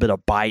that little bit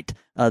of bite,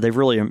 they've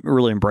really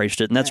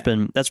embraced it, and that's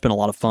been a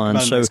lot of fun.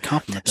 So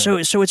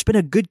it's been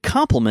a good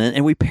compliment,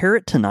 and we pair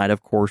it tonight,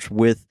 of course,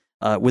 with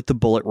the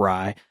Bulleit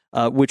Rye,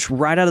 which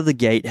right out of the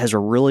gate has a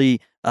really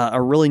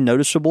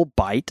noticeable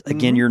bite.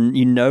 Again,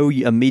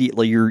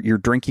 immediately you're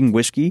drinking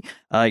whiskey.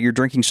 You're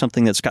drinking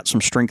something that's got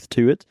some strength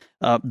to it.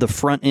 The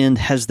front end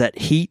has that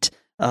heat.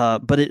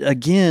 But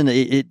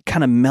it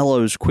kind of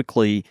mellows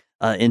quickly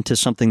into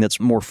something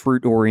that's more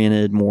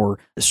fruit-oriented, more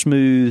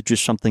smooth,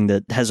 just something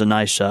that has a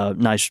nice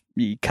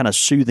kind of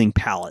soothing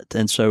palate.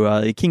 And so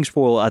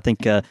Kingsfoil, I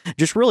think,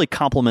 just really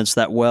complements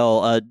that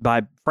well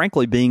by,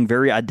 frankly, being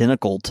very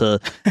identical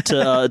to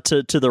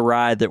the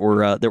rye that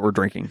we're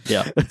drinking.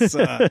 Yeah,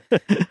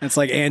 it's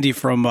like Andy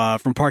from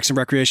Parks and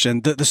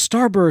Recreation. The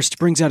Starburst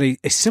brings out a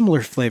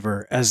similar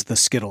flavor as the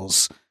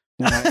Skittles.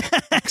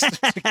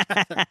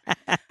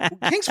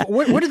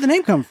 Where did the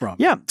name come from?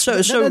 Yeah, so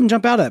that doesn't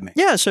jump out at me.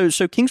 Yeah, so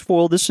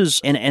Kingsfoil, this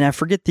is, and I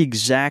forget the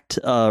exact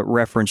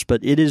reference,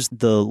 but it is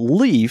the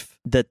leaf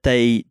that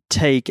they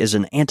take as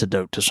an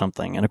antidote to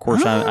something. And of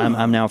course,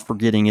 I'm now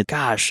forgetting it.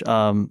 Gosh,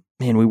 man,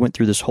 we went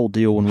through this whole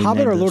deal when we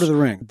Hobbit or Lord of the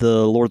Rings?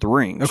 The Lord of the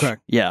Rings. Okay,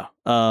 yeah,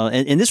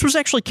 and this was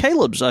actually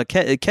Caleb's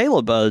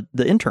Caleb,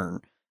 the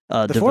intern.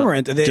 The former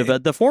Caleb,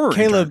 intern.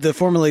 the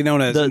formerly known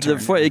as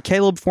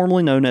Caleb,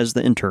 formerly known as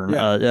the intern,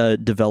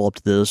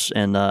 developed this,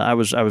 and I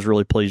was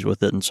really pleased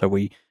with it, and so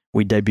we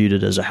debuted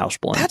it as a house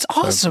blend. That's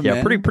awesome, man.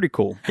 Yeah, pretty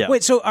cool. Yeah.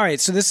 Wait, so all right,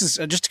 so this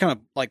is just to kind of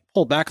like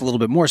pull back a little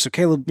bit more. So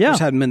Caleb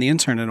hadn't been the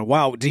intern in a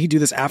while. Did he do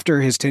this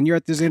after his tenure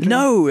at this intern?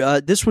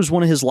 No, this was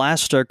one of his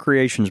last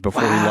creations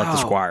before he left the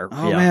Squire.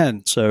 Oh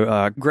man,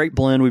 so great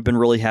blend. We've been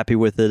really happy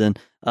with it,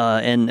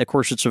 and of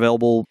course it's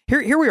available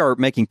here. We are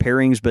making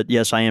pairings, but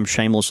yes, I am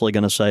shamelessly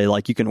going to say,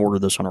 like, you can order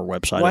this on our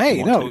website. Well,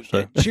 hey, no,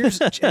 so. cheers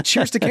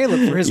to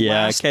Caleb for his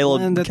last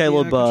blend at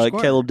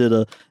Caleb did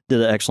an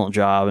excellent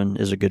job and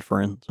is a good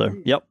friend. So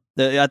yep.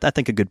 I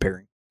think a good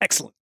pairing.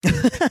 Excellent.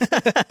 Sorry,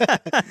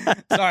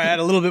 I had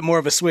a little bit more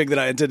of a swig than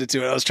I intended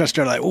to. I was just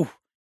trying to like, ooh.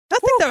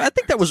 I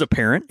think that was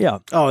apparent. Yeah.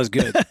 Oh, it was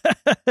good.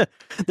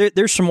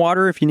 There's some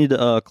water if you need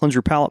to cleanse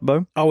your palate,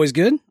 Bo. Always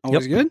good.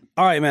 Always good.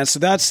 All right, man. So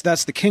that's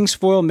the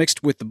Kingsfoil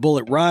mixed with the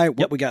Bulleit Rye.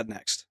 What we got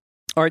next?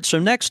 All right. So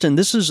next, and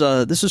this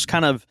is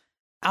kind of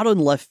out in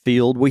left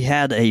field. We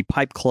had a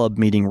Pipe Club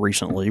meeting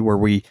recently where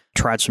we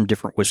tried some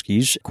different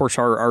whiskeys. Of course,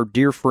 our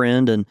dear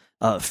friend and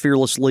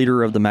fearless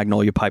leader of the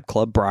Magnolia Pipe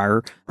Club,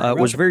 Briar,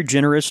 was very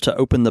generous to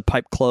open the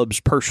Pipe Club's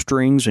purse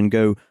strings and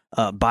go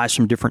buy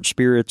some different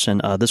spirits,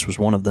 and this was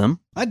one of them.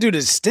 That dude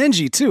is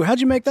stingy too. How'd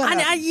you make that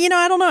happen?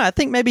 I don't know. I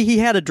think maybe he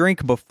had a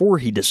drink before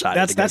he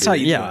decided. That's how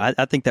you do it.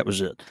 I think that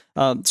was it.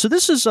 So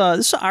this is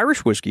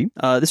Irish whiskey.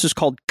 This is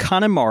called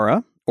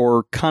Connemara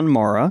or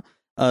Conmara.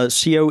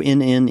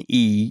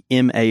 Connemara,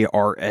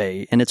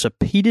 and it's a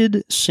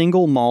peated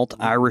single malt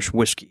Irish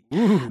whiskey.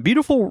 Ooh.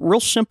 Beautiful, real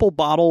simple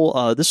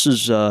bottle. This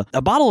is a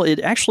bottle. It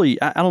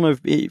actually, I don't know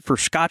if for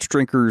Scotch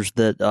drinkers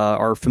that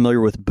are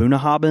familiar with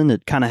Bunnahabhain,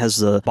 it kind of has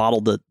the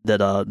bottle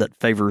that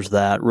favors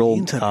that.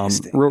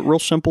 Real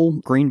simple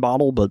green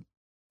bottle. But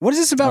what is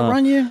this about?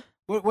 Run you?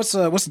 What's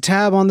the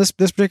tab on this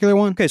particular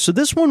one? Okay, so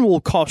this one will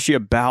cost you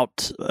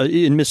about,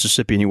 in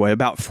Mississippi anyway,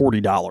 about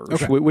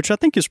 $40, which I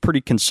think is pretty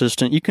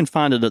consistent. You can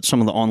find it at some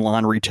of the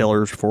online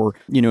retailers for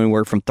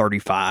anywhere from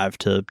 $35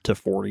 to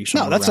 $40.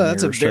 No, that's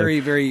a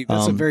very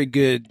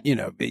good.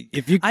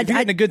 If you're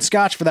getting a good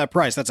Scotch for that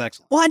price, that's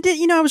excellent. Well, I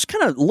did. I was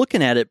kind of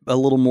looking at it a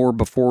little more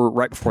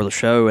right before the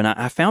show, and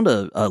I found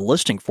a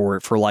listing for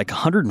it for like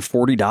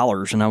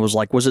 $140, and I was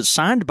like, was it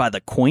signed by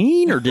the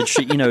Queen or did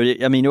she?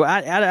 I mean,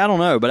 I don't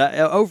know, but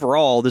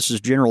overall, this is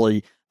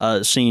generally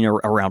seen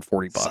around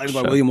 $40. Signed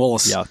by William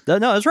Wallace. Yeah, no,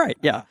 that's right.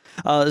 Yeah.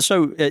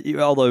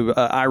 Although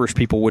Irish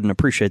people wouldn't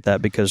appreciate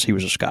that because he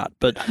was a Scot,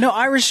 but no,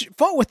 Irish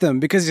fought with them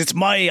because it's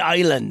my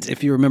island.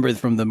 If you remember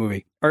from the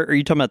movie, are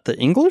you talking about the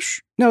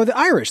English? No, the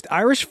Irish. The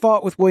Irish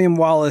fought with William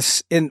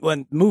Wallace in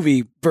one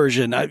movie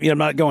version. I'm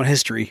not going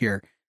history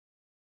here.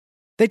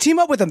 They team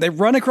up with them. They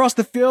run across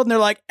the field and they're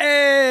like,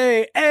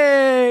 "Hey,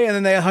 hey!" and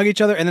then they hug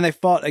each other and then they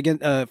fought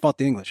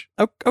the English.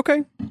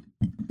 Okay.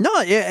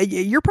 No, yeah,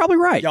 you're probably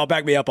right. Y'all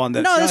back me up on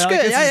this. No, that's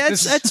good.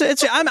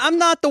 I'm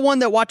not the one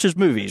that watches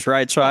movies,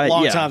 right? So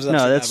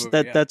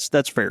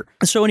that's fair.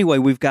 So anyway,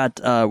 we've got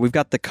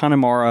the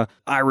Connemara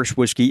Irish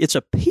whiskey. It's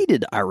a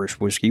peated Irish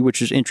whiskey,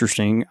 which is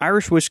interesting.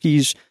 Irish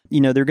whiskeys,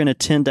 they're going to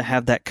tend to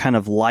have that kind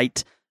of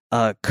light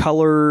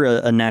color,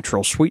 a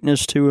natural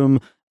sweetness to them.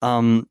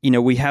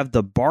 We have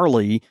the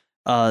barley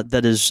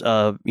that is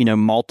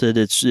malted.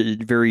 It's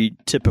very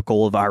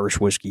typical of Irish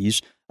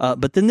whiskeys.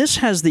 But then this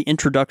has the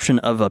introduction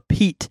of a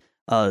peat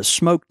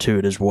smoke to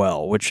it as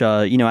well, which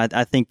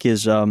I think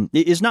is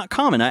not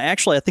common. I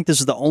think this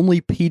is the only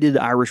peated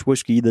Irish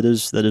whiskey that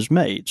is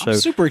made. So I'm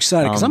super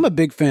excited because I'm a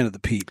big fan of the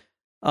peat.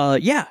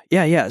 Yeah.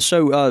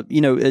 So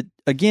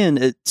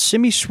it's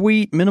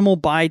semi-sweet, minimal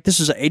bite. This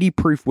is an 80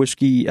 proof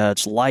whiskey.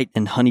 It's light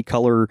and honey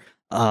color.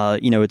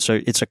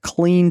 It's a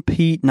clean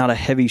peat, not a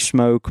heavy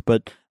smoke,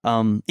 but.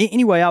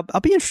 Anyway,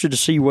 I'll be interested to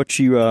see what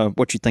you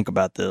think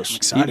about this. I'm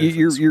excited.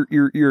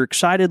 You're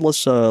excited. Let's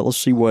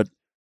see what.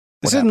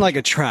 This isn't like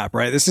a trap,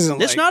 right? This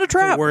isn't. It's not a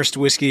trap. The worst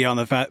whiskey on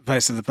the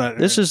face of the planet.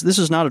 This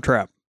is not a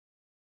trap.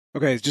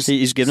 Okay, it's just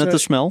he's giving it the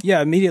smell.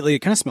 Yeah, immediately it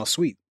kind of smells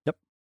sweet. Yep.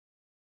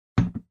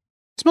 It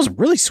smells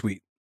really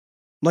sweet.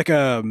 Like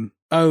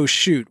oh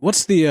shoot,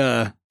 what's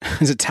the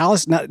is it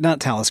not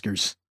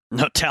Taliskers?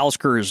 No,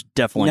 Talisker is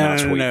definitely not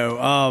sweet. No.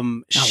 I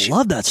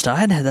love that stuff. I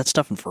hadn't had that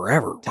stuff in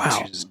forever.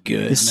 Wow, it's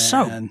good. It's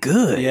man. So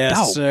good.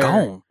 Yes,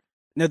 doggone.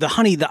 No, the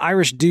honey, the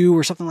Irish dew,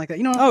 or something like that.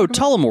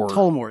 Tullamore.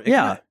 Tullamore.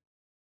 Yeah.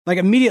 Like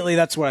immediately,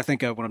 that's what I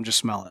think of when I'm just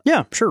smelling it.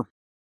 Yeah, sure.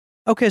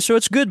 Okay, so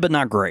it's good, but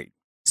not great.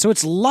 So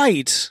it's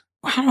light.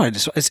 How do I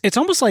describe? It's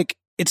almost like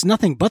it's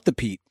nothing but the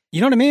peat.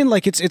 You know what I mean?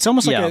 Like it's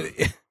almost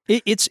like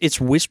it's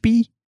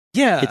wispy.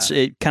 Yeah, it's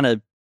kind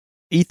of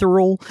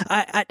ethereal.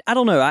 I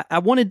don't know. I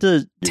wanted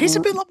to taste a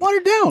bit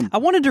watered down. I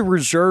wanted to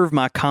reserve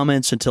my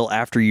comments until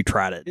after you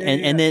tried it,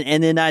 and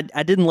then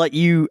I didn't let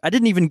you. I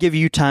didn't even give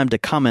you time to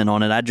comment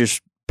on it. I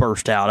just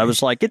burst out. I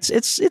was like, it's.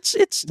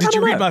 Did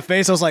you read my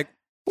face? I was like,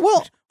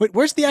 well, wait,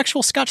 where's the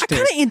actual Scotch taste? I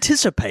kind of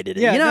anticipated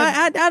it.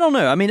 I don't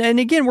know. I mean, and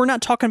again, we're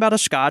not talking about a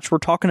Scotch. We're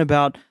talking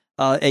about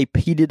a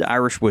peated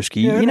Irish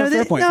whiskey. Yeah,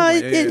 fair point.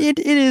 It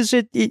is.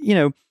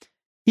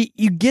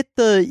 You get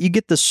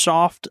the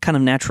soft, kind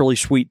of naturally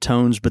sweet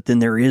tones, but then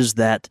there is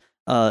that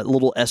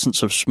little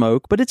essence of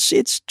smoke. But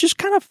it's just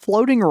kind of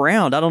floating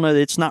around. I don't know.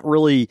 It's not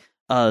really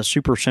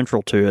super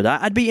central to it.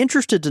 I'd be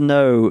interested to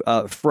know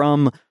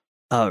from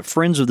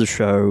friends of the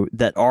show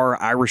that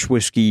are Irish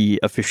whiskey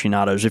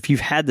aficionados, if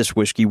you've had this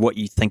whiskey, what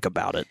you think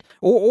about it,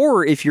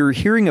 or if you're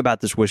hearing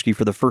about this whiskey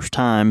for the first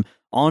time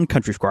on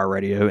Country Squire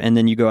Radio, and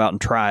then you go out and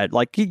try it.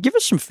 Like, give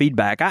us some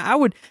feedback. I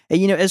would,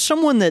 as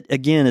someone that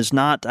again is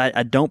not,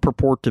 I don't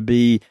purport to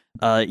be,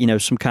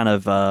 some kind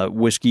of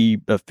whiskey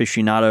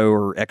aficionado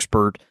or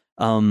expert.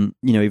 Even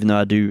though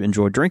I do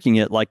enjoy drinking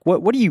it, like,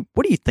 what do you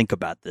think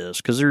about this?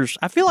 Because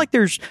I feel like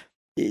there's,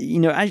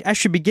 I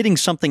should be getting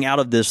something out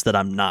of this that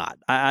I'm not.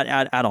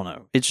 I don't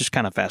know. It's just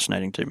kind of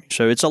fascinating to me.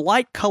 So it's a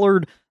light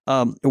colored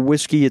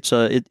whiskey. It's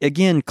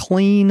again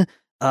clean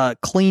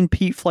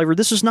peat flavor.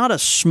 This is not a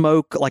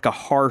smoke, like a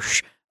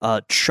harsh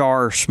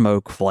char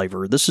smoke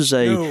flavor. This is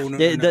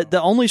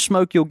the only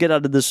smoke you'll get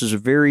out of this is a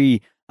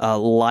very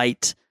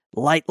light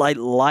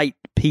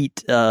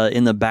peat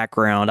in the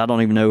background. I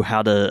don't even know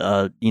how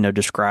to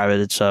describe it.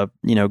 It's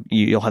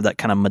you'll have that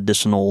kind of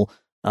medicinal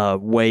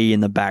way in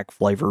the back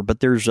flavor, but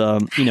there's I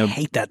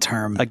hate that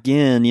term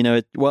again.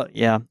 But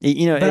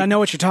I know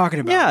what you're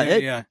talking about.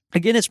 Yeah.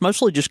 Again, it's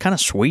mostly just kind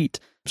of sweet.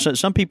 So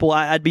some people,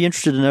 I'd be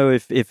interested to know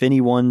if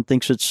anyone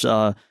thinks it's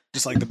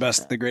just like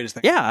the greatest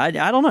thing. Yeah, I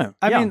don't know.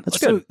 I mean, that's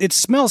so good. it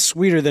smells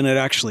sweeter than it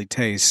actually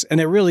tastes,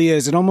 and it really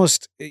is. It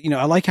almost,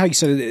 I like how you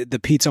said the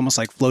peat's almost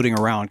like floating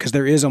around, because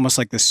there is almost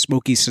like this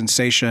smoky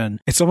sensation.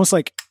 It's almost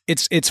like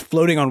it's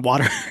floating on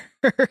water.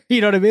 You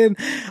know what I mean?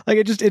 Like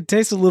it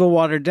tastes a little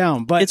watered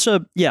down, but it's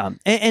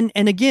and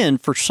again,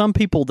 for some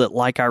people that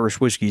like Irish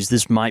whiskeys,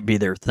 this might be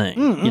their thing.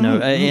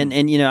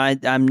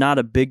 I'm not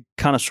a big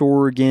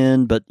connoisseur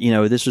again, but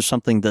this is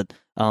something that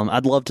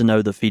I'd love to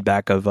know the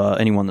feedback of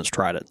anyone that's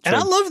tried it. And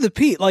I love the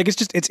peat. Like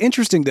it's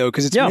interesting though,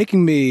 because it's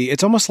making me.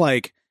 It's almost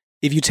like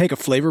if you take a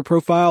flavor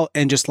profile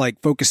and just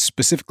like focus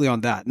specifically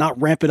on that,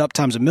 not ramp it up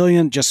times a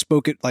million, just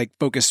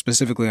focus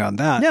specifically on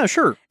that. Yeah,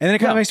 sure. And then it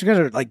kind of makes me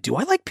kind of like, do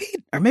I like peat?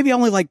 Or maybe I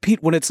only like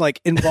peat when it's like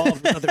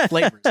involved with other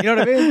flavors. You know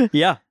what I mean?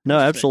 Yeah, no,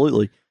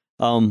 absolutely.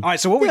 All right,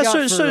 so what we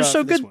got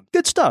so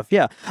good stuff.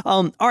 Yeah.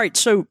 All right,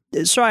 so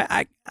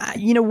I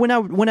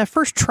when I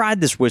first tried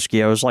this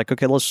whiskey, I was like,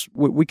 okay,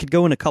 we could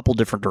go in a couple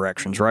different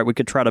directions, right? We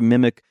could try to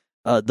mimic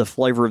the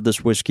flavor of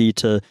this whiskey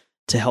to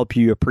help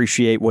you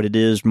appreciate what it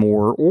is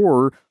more,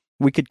 or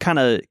we could kind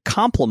of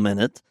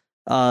complement it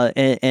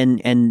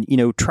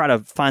and try to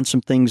find some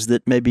things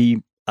that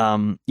maybe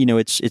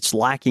it's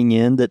lacking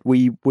in that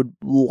we would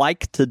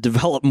like to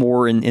develop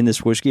more in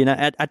this whiskey. And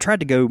I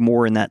tried to go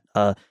more in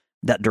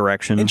that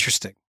direction.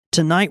 Interesting.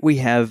 Tonight we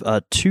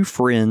have Two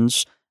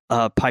Friends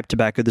pipe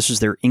tobacco. This is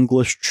their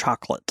English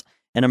chocolate.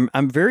 And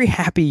I'm very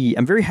happy.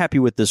 I'm very happy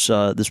with this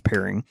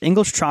pairing.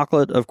 English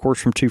chocolate, of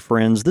course, from Two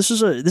Friends. This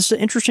is an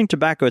interesting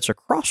tobacco. It's a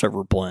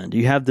crossover blend.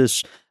 You have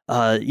this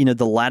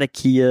the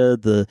Latakia,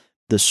 the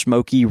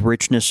smoky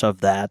richness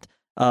of that,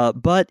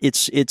 but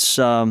it's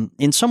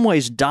in some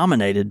ways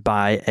dominated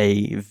by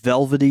a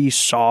velvety,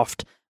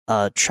 soft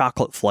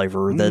chocolate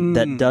flavor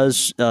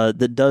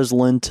that does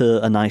lend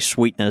to a nice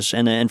sweetness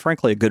and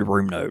frankly a good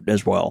room note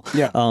as well.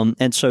 Yeah.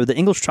 And so the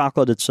English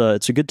chocolate, it's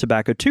a good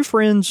tobacco. Two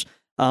Friends.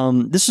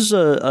 This is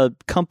a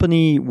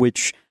company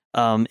which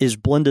is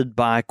blended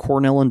by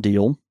Cornell and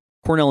Diehl.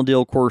 Cornell and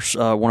Diehl, of course,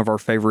 one of our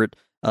favorite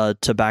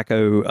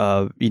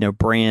tobacco,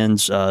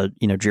 brands.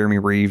 Jeremy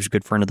Reeves,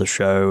 good friend of the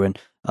show,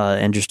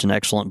 and just an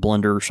excellent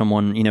blender.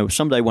 Someone,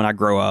 someday when I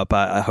grow up,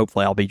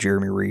 hopefully I'll be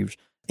Jeremy Reeves.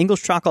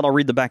 English chocolate, I'll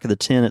read the back of the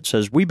tin. It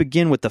says, "We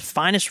begin with the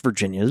finest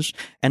Virginias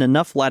and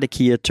enough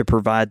Latakia to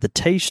provide the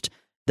taste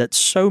that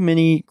so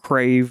many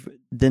crave,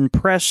 then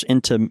press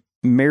it to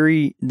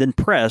marry the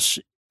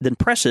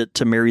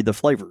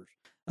flavors.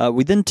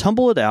 We then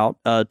tumble it out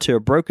to a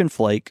broken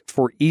flake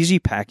for easy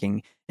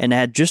packing and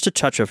add just a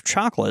touch of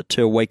chocolate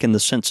to awaken the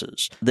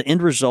senses. The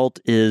end result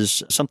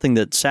is something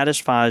that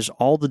satisfies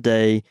all the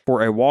day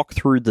for a walk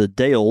through the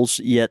dales,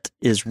 yet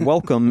is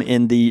welcome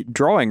in the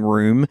drawing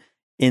room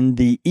in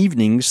the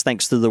evenings,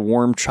 thanks to the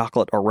warm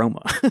chocolate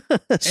aroma."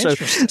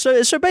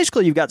 So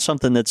basically, you've got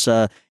something that's,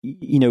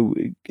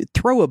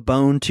 throw a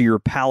bone to your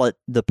palate,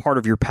 the part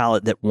of your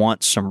palate that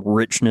wants some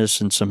richness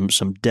and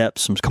some depth,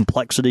 some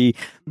complexity.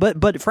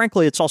 But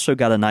frankly, it's also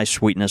got a nice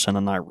sweetness and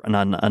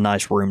a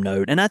nice room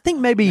note. And I think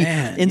maybe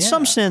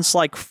some sense,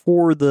 like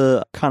for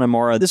the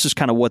Connemara, this is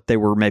kind of what they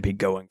were maybe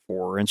going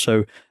for. And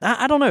so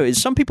I don't know.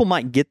 Some people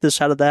might get this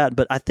out of that,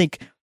 but I think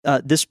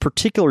this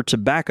particular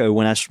tobacco,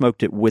 when I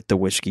smoked it with the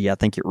whiskey, I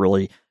think it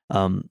really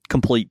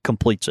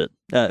completes it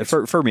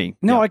for me.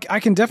 No, I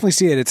can definitely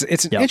see it.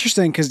 It's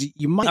interesting because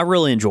I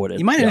really enjoyed it.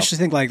 You might initially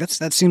think like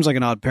that seems like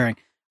an odd pairing.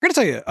 I'm gonna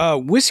tell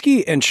you,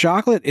 whiskey and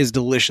chocolate is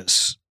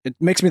delicious. It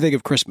makes me think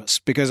of Christmas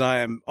because I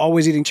am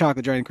always eating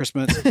chocolate during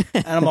Christmas,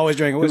 and I'm always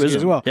drinking whiskey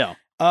as well. Yeah.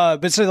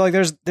 But so like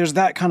there's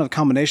that kind of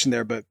combination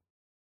there. But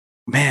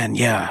man,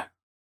 yeah.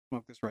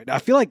 Smoke this right now. I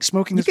feel like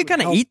smoking this. You could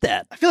kind of eat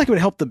that. I feel like it would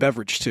help the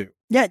beverage too.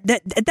 Yeah,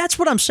 that's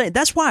what I'm saying.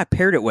 That's why I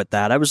paired it with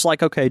that. I was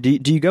like, okay,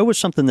 do you go with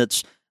something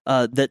that's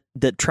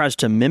that tries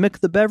to mimic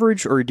the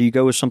beverage, or do you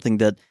go with something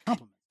that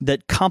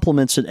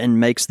complements it and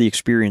makes the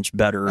experience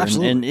better?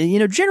 Absolutely.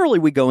 And generally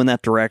we go in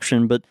that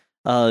direction, but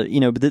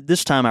but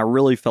this time I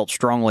really felt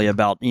strongly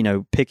about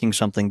picking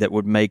something that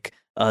would make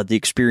the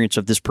experience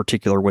of this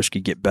particular whiskey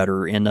get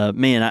better. And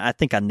man, I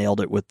think I nailed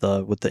it with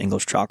the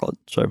English chocolate.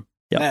 So.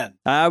 Yeah, man.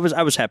 I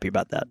was happy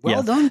about that.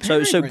 Well done.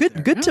 So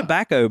good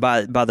tobacco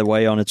by the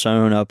way on its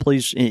own.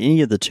 Please,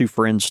 any of the Two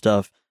Friends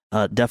stuff,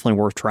 definitely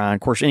worth trying.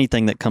 Of course,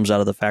 anything that comes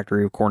out of the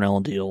factory of Cornell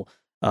and Diehl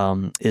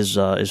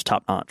is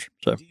top notch.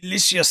 So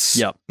delicious.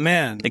 Yeah,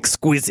 man,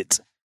 exquisite.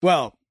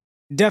 Well,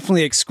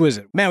 definitely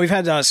exquisite. Man, we've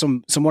had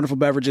some wonderful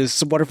beverages,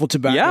 some wonderful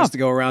tobaccos to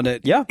go around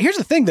it. Yeah. Here's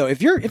the thing though,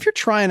 if you're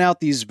trying out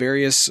these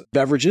various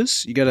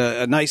beverages, you got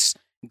a nice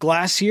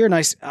glass here,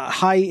 nice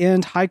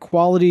high-end,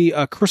 high-quality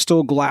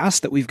crystal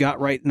glass that we've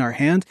got right in our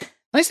hand.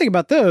 Nice thing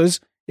about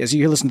those is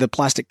you listen to the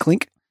plastic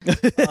clink.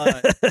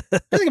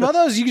 The thing about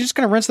those, you can just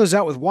kind of rinse those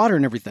out with water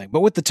and everything.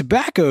 But with the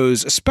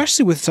tobaccos,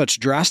 especially with such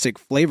drastic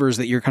flavors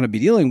that you're kind of be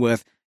dealing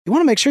with, you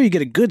want to make sure you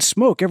get a good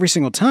smoke every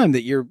single time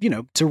that you're,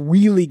 to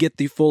really get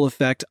the full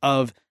effect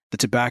of the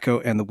tobacco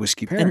and the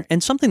whiskey pairing.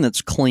 And something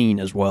that's clean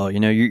as well.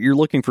 You're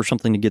looking for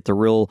something to get the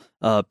real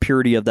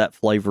purity of that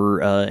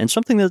flavor, and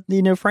something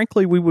that,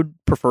 frankly, we would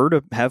prefer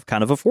to have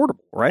kind of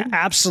affordable, right?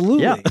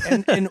 Absolutely. Yeah.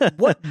 and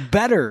what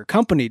better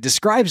company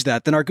describes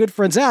that than our good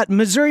friends at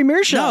Missouri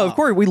Meerschaum? No, of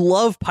course. We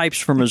love pipes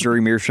from Missouri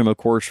Meerschaum, of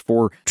course,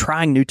 for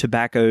trying new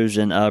tobaccos,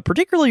 and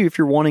particularly if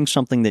you're wanting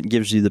something that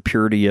gives you the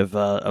purity of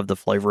the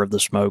flavor of the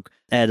smoke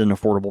at an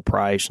affordable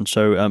price. And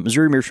so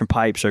Missouri Meerschaum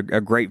pipes are a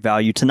great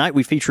value. Tonight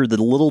we feature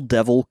the Little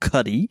Devil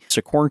Cuddy. It's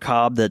a corn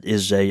cob that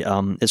is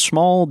a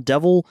small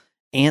devil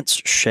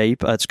ant's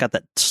shape. It's got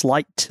that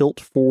slight tilt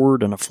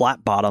forward and a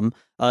flat bottom.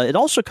 It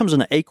also comes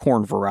in an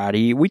acorn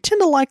variety. We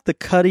tend to like the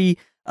Cuddy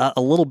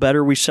a little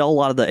better. We sell a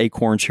lot of the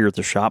acorns here at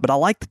the shop, but I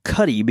like the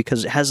Cuddy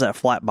because it has that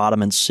flat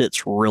bottom and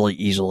sits really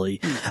easily.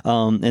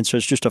 And so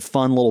it's just a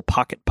fun little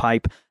pocket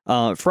pipe.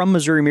 From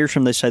Missouri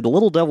Meerschaum, they say the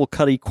Little Devil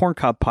Cuddy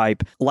corncob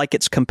pipe, like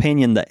its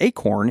companion, the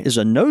acorn, is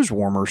a nose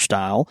warmer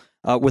style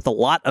with a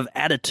lot of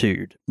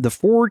attitude. The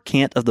forward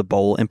cant of the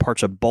bowl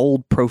imparts a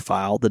bold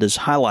profile that is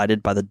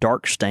highlighted by the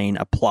dark stain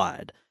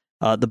applied.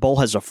 The bowl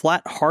has a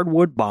flat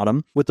hardwood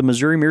bottom with the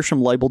Missouri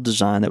Meerschaum labeled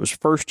design that was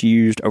first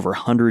used over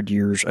 100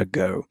 years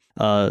ago.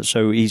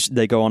 So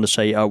they go on to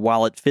say,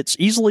 while it fits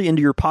easily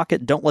into your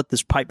pocket, don't let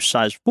this pipe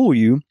size fool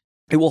you.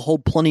 It will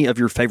hold plenty of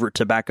your favorite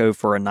tobacco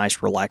for a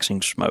nice,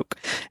 relaxing smoke.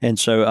 And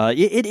so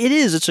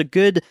it's a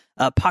good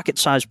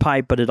pocket-sized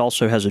pipe, but it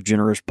also has a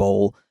generous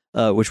bowl,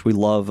 which we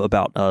love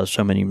about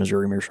so many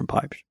Missouri Meerschaum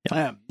pipes.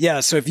 Yeah.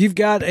 So if you've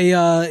got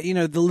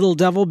the Little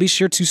Devil, be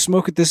sure to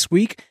smoke it this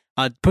week.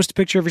 Post a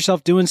picture of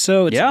yourself doing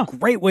so. It's a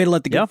great way to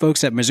let the good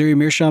folks at Missouri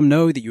Meerschaum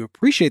know that you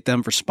appreciate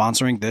them for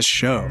sponsoring this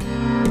show.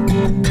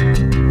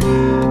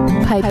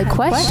 Pipe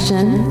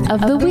question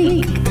of the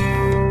week.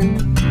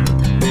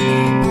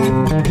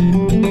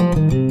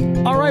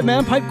 All right,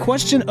 man. Pipe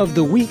question of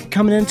the week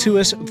coming into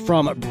us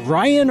from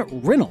Brian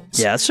Reynolds.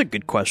 Yeah, that's a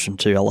good question,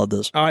 too. I love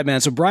this. All right,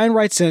 man. So Brian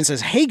writes in and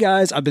says, "Hey,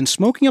 guys, I've been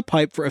smoking a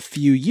pipe for a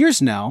few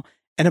years now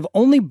and have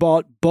only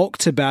bought bulk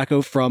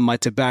tobacco from my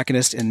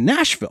tobacconist in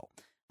Nashville.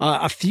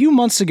 A few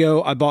months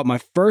ago, I bought my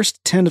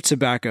first tin of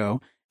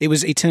tobacco. It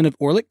was a tin of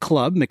Orlik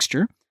Club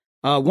mixture.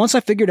 Once I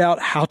figured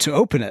out how to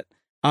open it,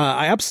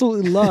 I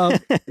absolutely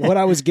loved what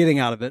I was getting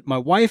out of it. My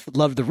wife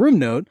loved the room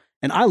note,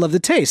 and I loved the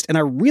taste, and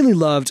I really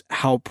loved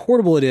how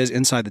portable it is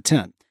inside the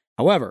tin.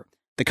 However,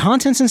 the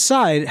contents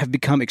inside have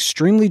become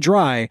extremely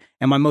dry,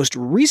 and my most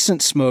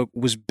recent smoke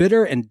was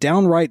bitter and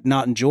downright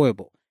not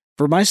enjoyable.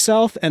 For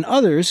myself and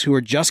others who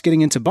are just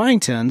getting into buying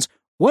tins,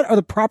 what are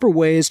the proper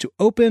ways to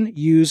open,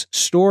 use,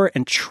 store,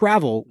 and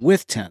travel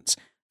with tins?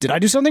 Did I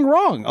do something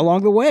wrong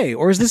along the way?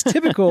 Or is this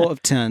typical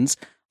of tins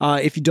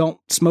if you don't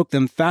smoke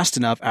them fast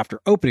enough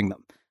after opening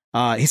them?"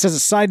 He says a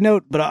side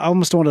note, but I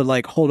almost want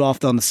to hold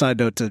off on the side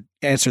note to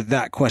answer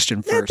that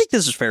question first. Yeah, I think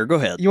this is fair. Go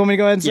ahead. You want me to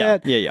go ahead and say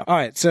it? Yeah. All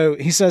right. So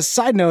he says,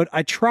 side note,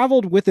 I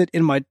traveled with it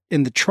in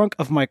the trunk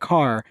of my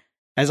car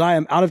as I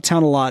am out of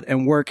town a lot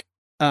and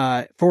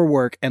for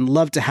work and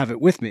love to have it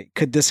with me.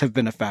 Could this have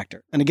been a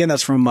factor? And again,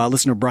 that's from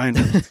listener Brian.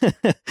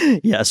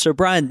 Yeah. So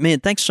Brian, man,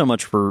 thanks so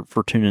much for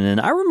tuning in.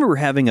 I remember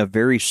having a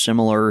very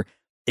similar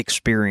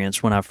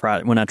experience when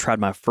I tried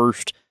my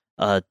first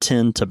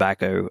tin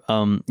tobacco.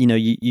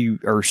 You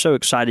are so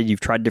excited. You've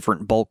tried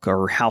different bulk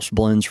or house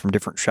blends from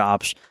different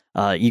shops.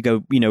 You go,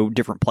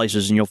 different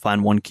places and you'll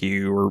find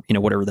 1Q or,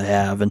 whatever they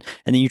have. And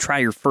then you try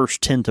your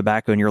first tin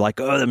tobacco and you're like,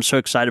 oh, I'm so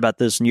excited about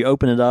this. And you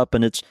open it up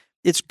and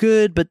it's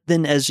good. But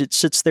then as it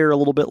sits there a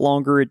little bit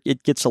longer,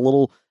 it gets a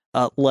little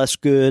less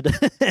good.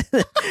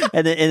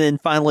 and then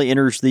finally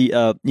enters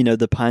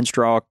the pine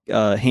straw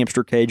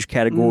hamster cage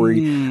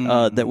category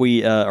that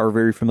we are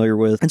very familiar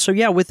with. And so,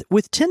 yeah,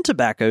 with tin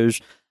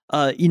tobaccos,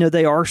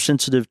 they are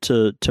sensitive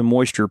to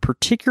moisture,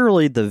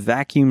 particularly the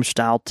vacuum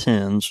style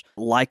tins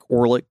like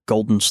Orlik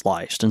Golden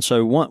Sliced. And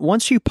so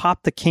once you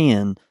pop the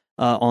can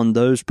on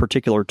those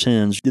particular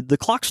tins, the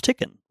clock's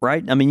ticking,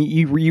 right? I mean,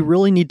 you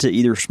really need to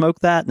either smoke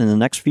that in the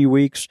next few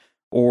weeks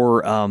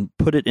or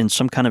put it in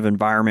some kind of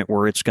environment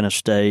where it's going to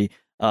stay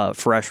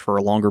fresh for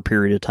a longer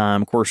period of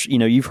time. Of course,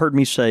 you've heard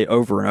me say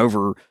over and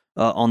over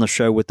on the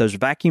show with those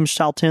vacuum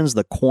style tins,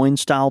 the coin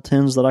style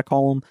tins that I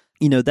call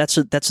them. That's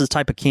the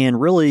type of can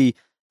really.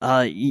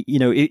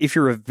 If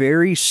you're a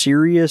very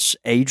serious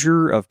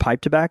ager of pipe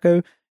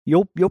tobacco,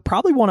 you'll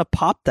probably want to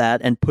pop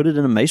that and put it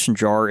in a mason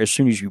jar as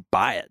soon as you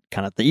buy it,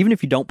 kind of thing, even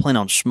if you don't plan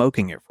on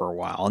smoking it for a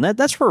while. And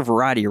that's for a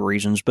variety of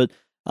reasons. But,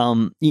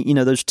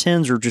 those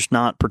tins are just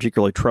not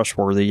particularly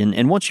trustworthy.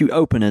 And once you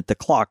open it, the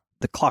clock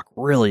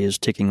really is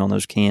ticking on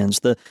those cans.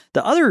 The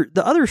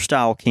other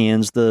style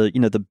cans,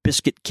 the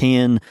biscuit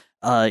can,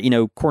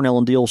 Cornell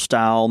and Diehl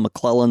style,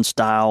 McClellan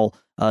style,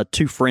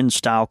 Two Friends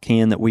style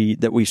can that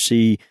we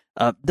see.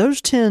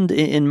 Those tend,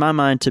 in my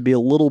mind, to be a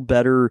little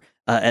better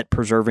at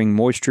preserving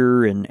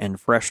moisture and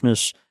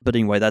freshness. But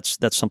anyway, that's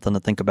something to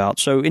think about.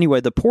 So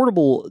anyway, the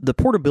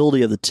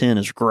portability of the tin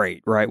is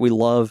great, right? We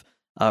love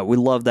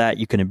that.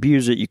 You can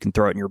abuse it. You can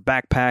throw it in your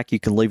backpack. You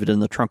can leave it in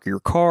the trunk of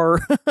your car.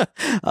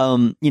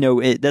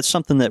 That's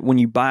something that when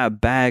you buy a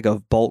bag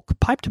of bulk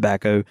pipe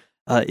tobacco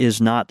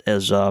is not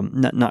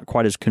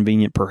quite as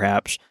convenient,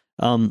 perhaps.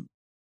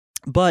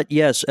 But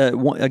yes,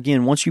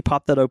 again, once you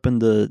pop that open,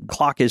 the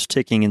clock is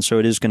ticking, and so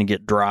it is going to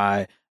get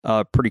dry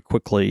pretty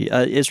quickly.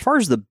 As far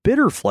as the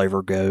bitter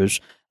flavor goes,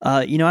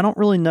 I don't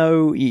really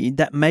know.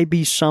 That may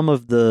be some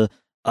of the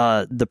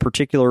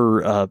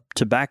particular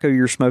tobacco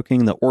you're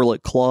smoking, the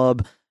Orlik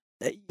Club.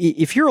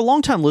 If you're a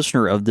longtime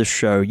listener of this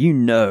show, you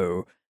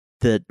know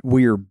that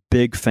we are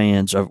big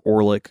fans of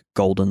Orlik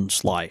Golden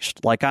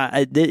Sliced. Like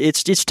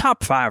it's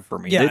top 5 for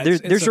me. Yeah,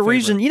 there's a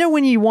reason.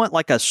 When you want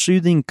like a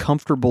soothing,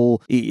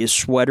 comfortable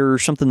sweater,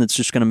 something that's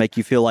just going to make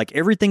you feel like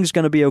everything's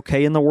going to be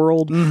okay in the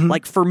world. Mm-hmm.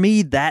 Like for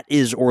me, that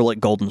is Orlik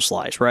Golden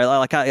Sliced, right?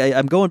 Like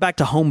I'm going back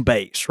to home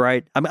base,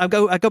 right? I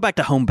go back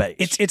to home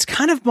base. It's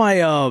kind of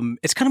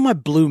my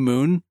Blue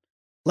Moon.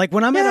 Like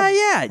when I'm at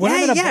a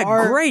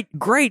bar,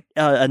 great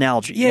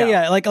analogy.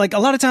 Yeah. Like a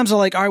lot of times I'm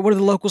like, all right, what are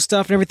the local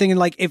stuff and everything? And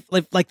like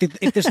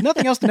if there's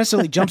nothing else that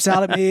necessarily jumps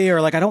out at me, or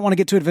like I don't want to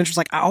get too adventurous,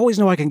 like I always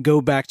know I can go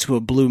back to a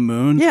Blue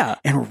Moon,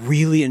 and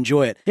really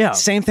enjoy it. Yeah.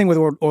 Same thing with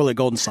Orlik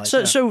Golden Slice.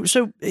 So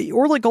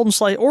Orlik Golden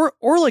Slice,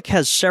 Orlik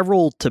has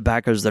several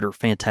tobaccos that are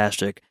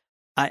fantastic.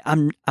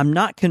 I'm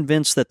not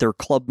convinced that their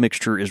club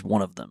mixture is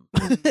one of them.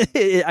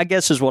 I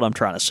guess is what I'm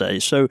trying to say.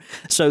 So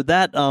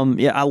that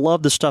I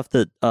love the stuff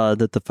that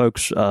the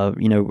folks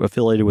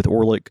affiliated with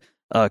Orlik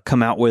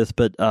come out with,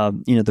 but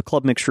the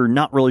club mixture,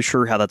 not really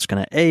sure how that's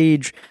going to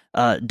age.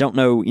 Don't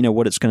know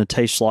what it's going to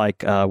taste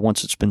like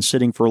once it's been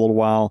sitting for a little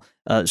while.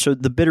 So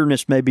the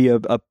bitterness may be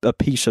a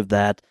piece of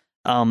that.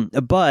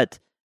 But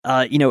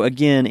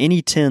again,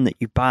 any tin that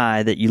you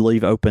buy that you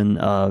leave open,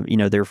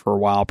 there for a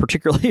while,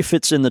 particularly if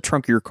it's in the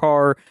trunk of your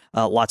car,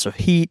 lots of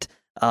heat,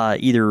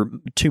 either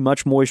too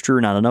much moisture,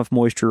 not enough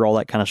moisture, all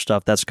that kind of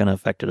stuff, that's going to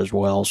affect it as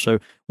well. So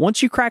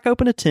once you crack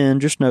open a tin,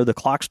 just know the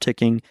clock's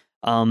ticking.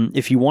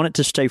 If you want it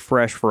to stay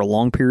fresh for a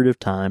long period of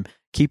time,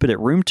 keep it at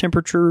room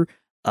temperature,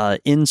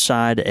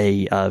 inside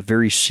a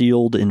very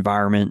sealed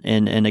environment.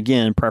 And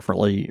again,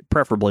 preferably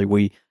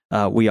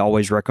we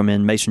always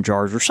recommend mason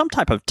jars or some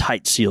type of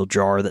tight sealed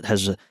jar that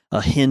has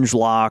a hinge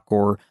lock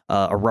or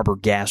a rubber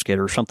gasket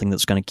or something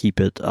that's going to keep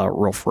it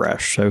real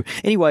fresh. So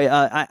anyway,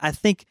 I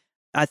think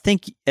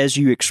as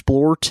you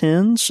explore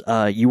tins,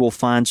 you will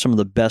find some of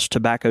the best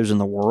tobaccos in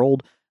the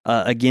world.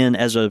 Again,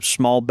 as a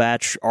small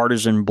batch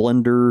artisan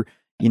blender,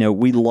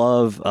 we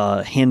love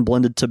hand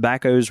blended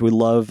tobaccos. We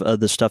love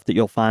the stuff that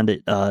you'll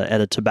find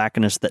at a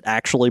tobacconist that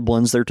actually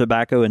blends their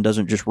tobacco and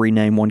doesn't just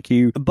rename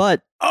 1Q.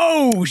 But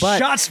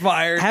shots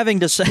fired.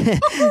 Having said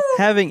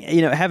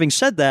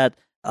that,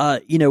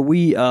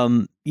 we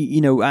some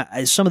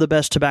of the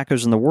best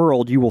tobaccos in the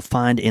world you will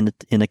find in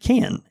a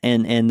can,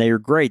 and they are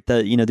great.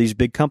 These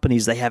big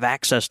companies, they have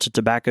access to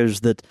tobaccos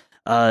that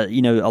a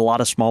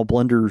lot of small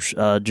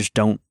blenders just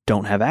don't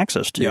have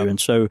access to, and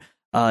so.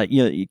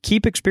 You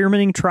keep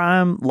experimenting, try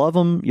them, love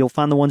them. You'll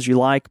find the ones you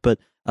like, but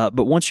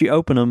once you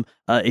open them,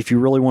 if you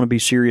really want to be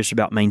serious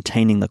about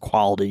maintaining the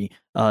quality,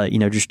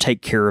 just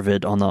take care of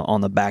it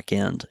on the back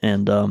end,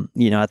 and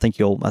I think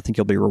you'll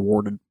be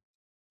rewarded.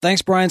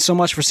 Thanks, Brian, so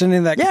much for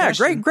sending that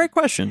question. Yeah, great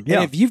question. Yeah.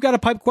 And if you've got a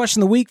pipe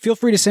question of the week, feel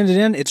free to send it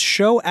in. It's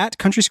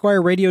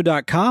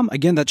show@countrysquireradio.com.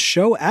 Again, that's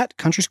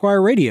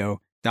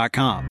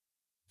show@countrysquireradio.com.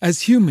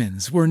 As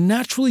humans, we're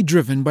naturally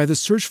driven by the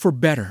search for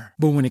better.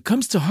 But when it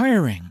comes to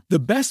hiring, the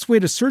best way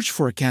to search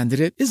for a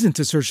candidate isn't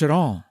to search at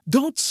all.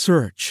 Don't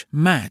search,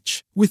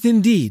 match with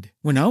Indeed.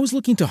 When I was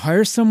looking to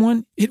hire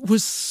someone, it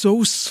was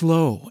so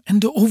slow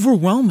and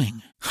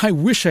overwhelming. I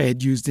wish I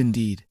had used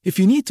Indeed. If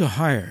you need to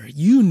hire,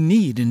 you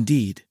need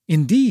Indeed.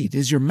 Indeed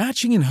is your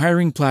matching and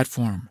hiring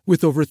platform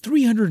with over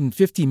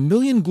 350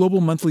 million global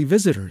monthly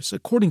visitors,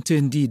 according to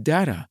Indeed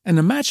data, and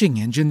a matching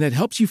engine that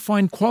helps you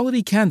find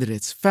quality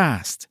candidates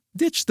fast.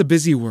 Ditch the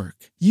busy work.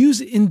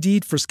 Use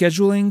Indeed for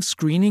scheduling,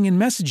 screening,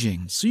 and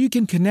messaging so you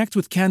can connect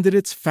with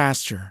candidates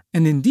faster.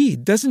 And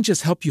Indeed doesn't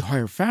just help you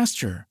hire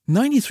faster.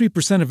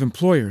 93% of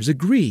employers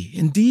agree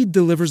Indeed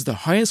delivers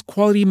the highest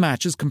quality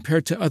matches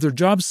compared to other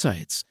job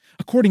sites,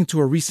 according to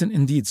a recent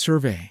Indeed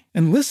survey.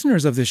 And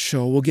listeners of this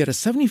show will get a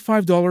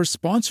 $75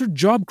 sponsored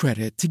job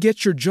credit to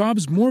get your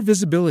jobs more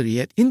visibility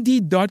at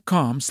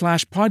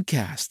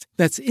Indeed.com/podcast.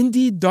 That's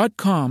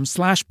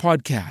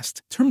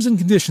Indeed.com/podcast. Terms and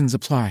conditions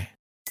apply.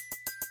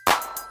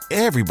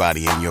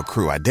 Everybody in your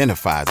crew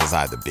identifies as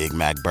either Big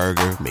Mac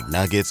Burger,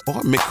 McNuggets, or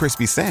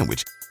McCrispy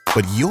Sandwich.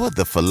 But you're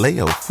the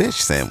Filet-O-Fish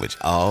Sandwich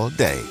all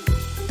day.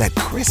 That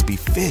crispy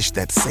fish,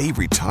 that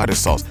savory tartar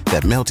sauce,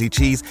 that melty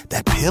cheese,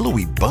 that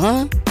pillowy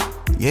bun.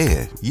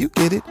 Yeah, you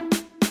get it.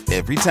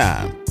 Every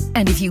time.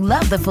 And if you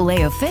love the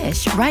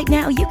Filet-O-Fish, right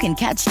now you can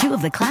catch two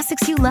of the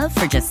classics you love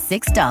for just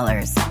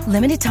 $6.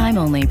 Limited time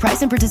only.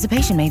 Price and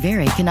participation may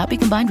vary. Cannot be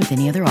combined with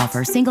any other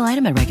offer. Single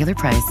item at regular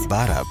price.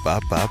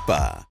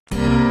 Ba-da-ba-ba-ba.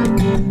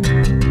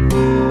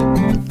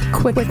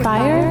 Quick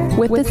Fire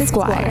with the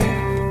Squire.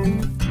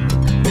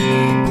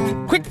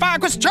 Quick Fire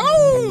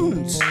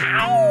Questions!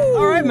 Ow!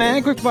 All right,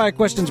 man. Quick Fire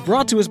Questions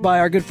brought to us by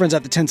our good friends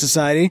at the Tin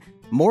Society.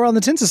 More on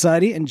the Tin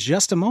Society in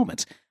just a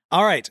moment.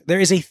 All right, there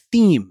is a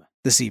theme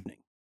this evening.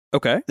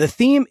 Okay. The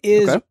theme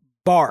is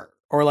bar,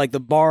 or like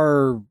the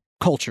bar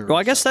culture. Well,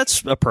 I guess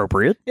that's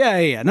appropriate.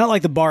 Yeah. Not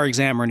like the bar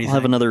exam or anything. I'll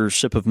have another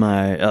sip of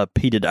my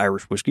peated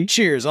Irish whiskey.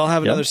 Cheers. I'll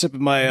have another sip of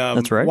my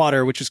that's right.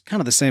 water, which is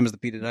kind of the same as the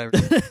peated Irish.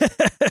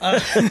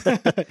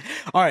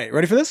 All right,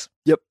 ready for this?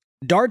 Yep.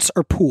 Darts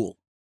or pool?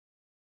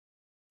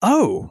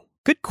 Oh,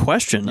 good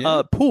question.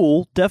 Yeah.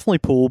 Pool, definitely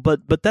pool,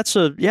 but that's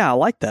I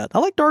like that. I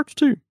like darts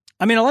too.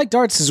 I mean, I like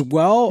darts as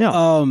well.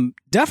 Yeah.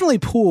 Definitely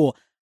pool.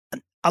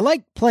 I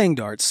like playing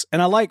darts,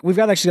 and we've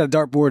actually got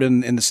a dartboard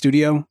in the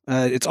studio.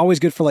 It's always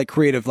good for like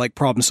creative, like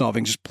problem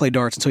solving. Just play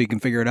darts until you can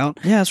figure it out.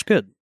 Yeah, that's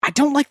good. I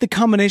don't like the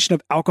combination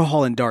of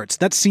alcohol and darts.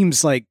 That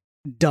seems like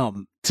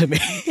dumb to me.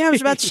 Yeah, I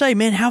was about to say,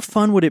 man, how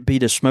fun would it be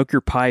to smoke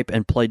your pipe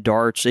and play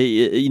darts?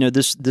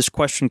 This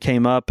question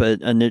came up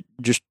and it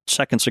just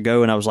seconds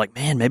ago, and I was like,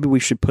 man, maybe we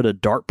should put a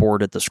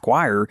dartboard at the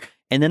Squire.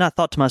 And then I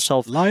thought to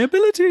myself,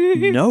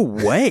 liability. No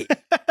way.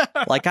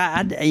 Like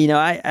I'm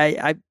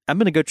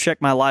going to go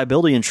check my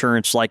liability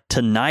insurance like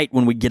tonight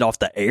when we get off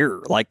the air.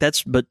 Like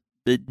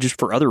just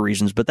for other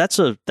reasons, but that's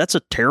a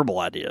terrible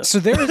idea. So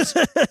there's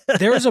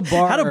a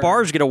bar. How do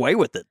bars get away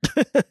with it?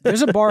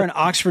 There's a bar in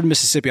Oxford,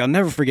 Mississippi. I'll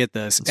never forget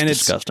this. It's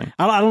disgusting.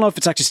 I don't know if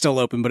it's actually still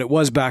open, but it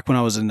was back when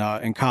I was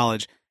in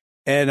college,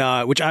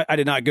 and which I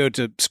did not go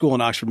to school in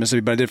Oxford,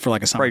 Mississippi, but I did for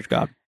like a summer. Praise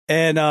God.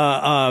 And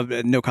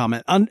no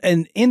comment.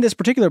 And in this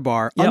particular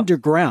bar,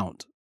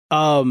 underground,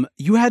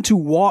 you had to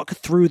walk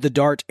through the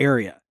dart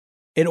area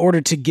in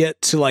order to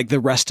get to like the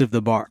rest of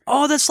the bar.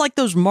 Oh, that's like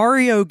those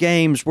Mario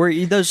games where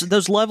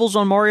those levels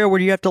on Mario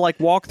where you have to like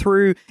walk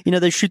through,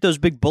 they shoot those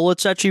big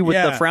bullets at you with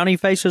the frowny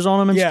faces on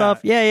them and stuff.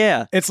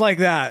 Yeah. It's like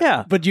that.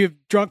 Yeah. But you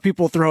have drunk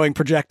people throwing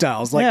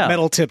projectiles, like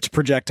metal tipped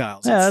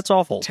projectiles. Yeah, that's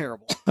awful.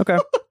 Terrible. Okay.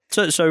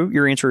 So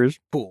your answer is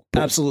pool.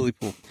 Absolutely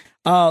pool.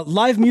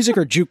 Live music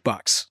or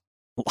jukebox?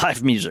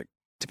 Live music.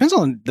 Depends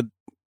on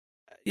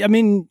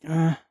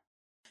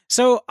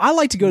so I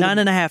like to go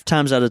 9.5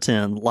 times out of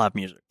 10 live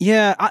music.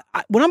 Yeah,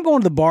 I when I'm going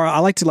to the bar, I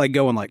like to like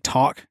go and like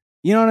talk.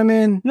 You know what I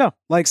mean? No.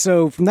 Like,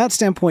 so from that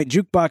standpoint,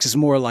 jukebox is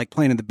more like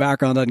playing in the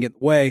background, doesn't get in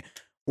the way.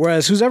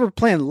 Whereas who's ever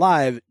playing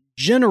live,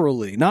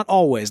 generally, not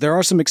always, there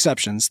are some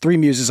exceptions. Three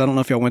Muses, I don't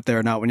know if y'all went there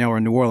or not when y'all were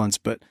in New Orleans,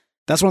 but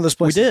that's one of those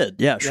places. We did.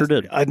 Yeah, sure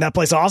did. And that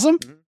place awesome?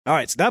 Mm-hmm. All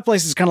right, so that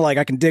place is kind of like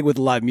I can dig with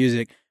the live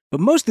music. But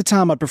most of the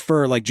time, I'd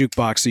prefer like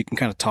jukebox so you can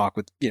kind of talk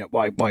with,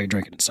 while you're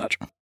drinking and such.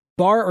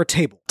 Bar or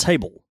table?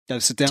 Table. Gotta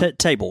sit down?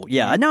 Table,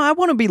 yeah. No, I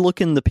want to be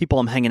looking the people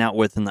I'm hanging out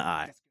with in the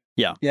eye.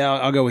 Yeah. Yeah,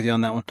 I'll go with you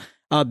on that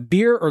one.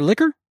 Beer or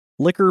liquor?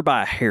 Liquor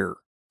by a hair.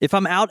 If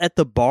I'm out at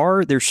the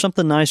bar, there's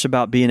something nice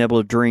about being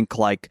able to drink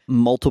like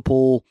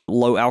multiple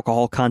low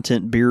alcohol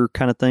content beer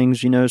kind of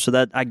things, so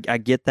that I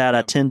get that.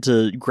 I tend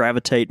to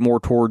gravitate more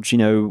towards,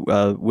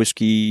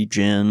 whiskey,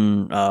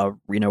 gin,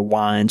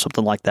 wine,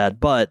 something like that.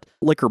 But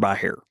liquor by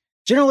hair.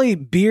 Generally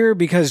beer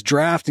because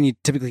draft, and you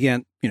typically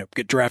can't,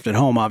 get draft at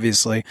home,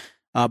 obviously.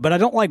 But I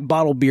don't like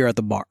bottled beer at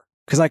the bar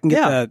because I can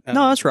get that.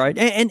 No, that's right.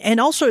 And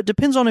also it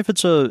depends on if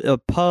it's a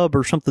pub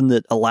or something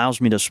that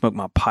allows me to smoke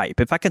my pipe.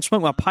 If I can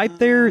smoke my pipe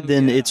there,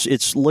 then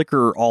it's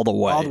liquor all the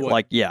way.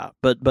 Like, yeah.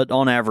 But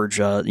on average,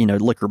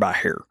 liquor by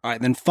hair. All right.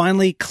 Then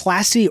finally,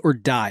 classy or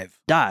dive?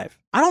 Dive.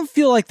 I don't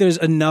feel like there's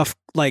enough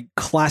like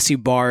classy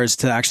bars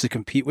to actually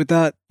compete with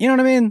that. You know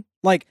what I mean?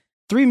 Like,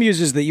 Three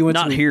Muses that you went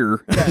to. Not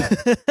here.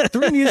 Yeah.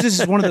 Three Muses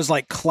is one of those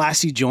like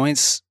classy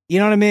joints. You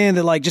know what I mean?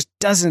 That like just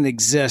doesn't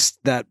exist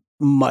that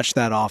much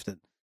that often.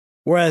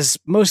 Whereas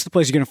most of the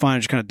places you're going to find are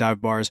just kind of dive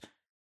bars.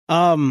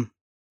 I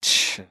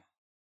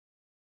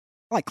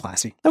like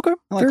classy. Okay.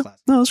 I like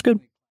classy. No, that's good.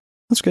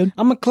 That's good.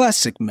 I'm a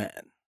classic man.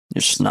 You're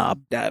a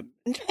snob. Well,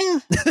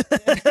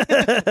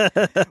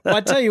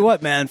 I tell you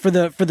what, man, for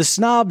the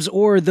snobs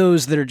or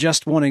those that are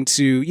just wanting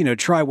to,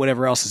 try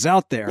whatever else is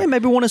out there. Yeah,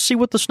 maybe want to see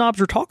what the snobs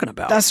are talking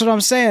about. That's what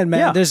I'm saying, man.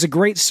 Yeah. There's a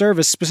great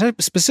service,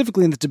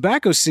 specifically in the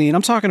tobacco scene.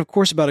 I'm talking, of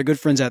course, about our good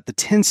friends at the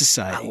Tin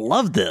Society. I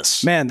love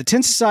this. Man, the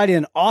Tin Society,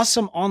 an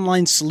awesome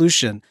online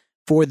solution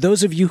for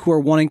those of you who are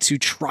wanting to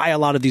try a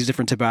lot of these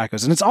different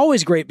tobaccos. And it's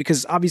always great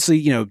because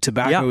obviously,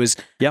 tobacco is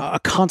a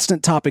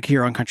constant topic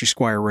here on Country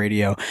Squire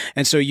Radio.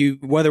 And so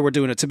whether we're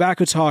doing a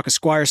tobacco talk, a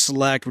Squire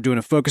Select, we're doing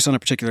a focus on a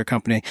particular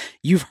company,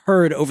 you've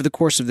heard over the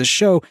course of this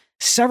show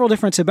several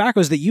different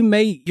tobaccos that you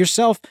may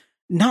yourself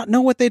not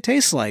know what they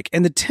taste like.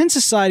 And the Tin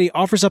Society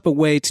offers up a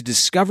way to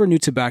discover new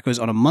tobaccos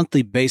on a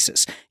monthly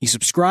basis. You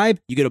subscribe,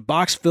 you get a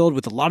box filled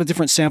with a lot of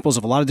different samples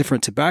of a lot of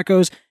different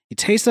tobaccos. You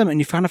taste them and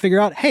you kind of figure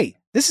out, hey,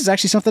 this is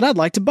actually something I'd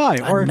like to buy.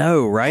 Or, I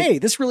know, right? Hey,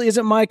 this really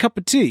isn't my cup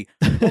of tea.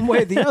 One way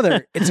or the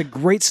other, it's a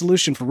great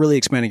solution for really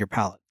expanding your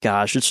palate.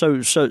 Gosh, it's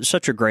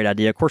such a great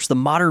idea. Of course, the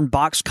modern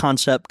box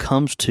concept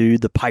comes to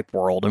the pipe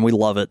world, and we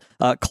love it.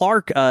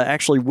 Clark,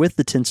 actually, with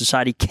the Tin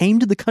Society, came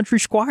to the Country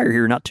Squire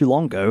here not too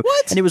long ago.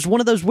 What? And it was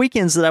one of those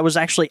weekends that I was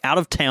actually out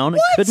of town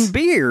and couldn't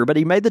be here, but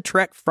he made the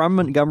trek from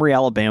Montgomery,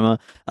 Alabama.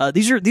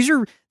 These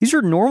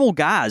are normal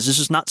guys. This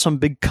is not some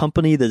big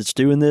company that's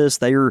doing this.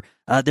 They're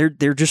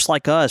just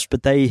like us,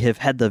 but they have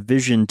had the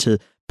vision to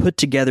put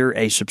together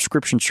a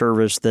subscription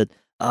service that,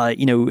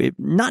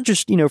 not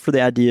just, for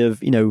the idea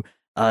of,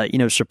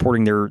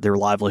 supporting their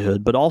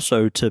livelihood, but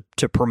also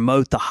to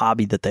promote the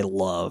hobby that they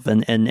love,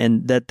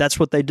 and that's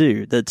what they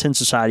do. The Tin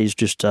Society is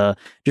just a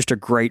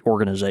great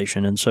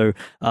organization, and so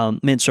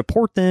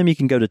support them. You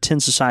can go to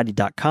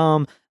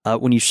tinsociety.com.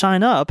 When you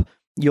sign up,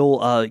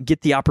 you'll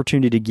get the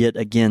opportunity to get,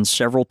 again,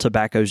 several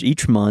tobaccos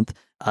each month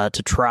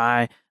to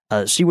try,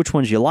 see which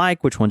ones you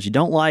like, which ones you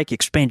don't like,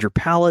 expand your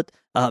palate,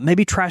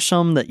 maybe try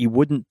some that you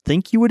wouldn't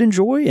think you would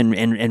enjoy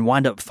and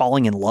wind up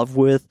falling in love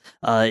with.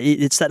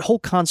 It's that whole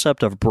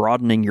concept of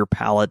broadening your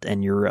palate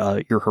and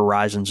your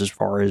horizons as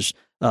far as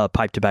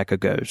pipe tobacco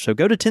goes. So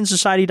go to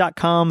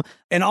tinsociety.com.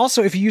 And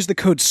also, if you use the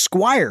code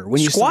Squire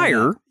when you sign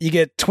up, you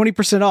get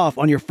 20% off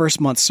on your first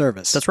month's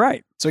service. That's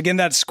right. So again,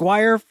 that's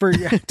Squire for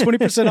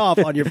 20% off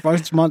on your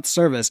first month's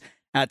service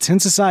at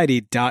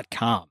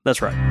tinsociety.com.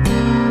 That's right.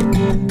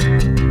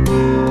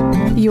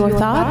 Your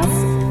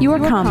thoughts, your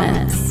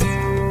comments,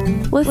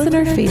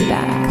 listener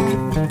feedback.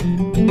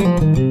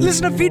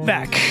 Listener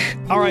feedback.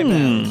 All right,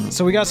 man.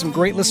 So we got some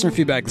great listener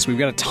feedback this week. We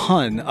got a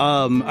ton.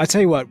 I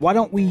tell you what, why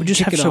don't we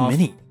just have so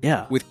many?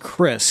 Yeah. With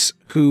Chris,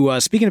 who,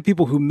 speaking of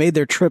people who made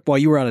their trip while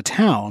you were out of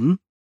town.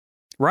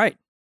 Right.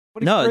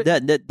 No,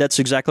 that's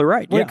exactly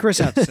right. What did Chris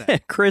have to say?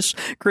 Chris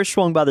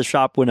swung by the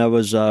shop when I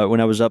was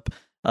up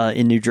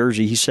in New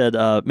Jersey. He said,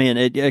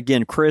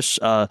 again, Chris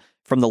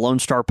from the Lone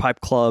Star Pipe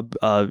Club,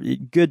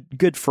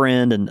 good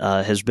friend, and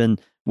has been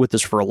with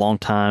us for a long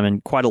time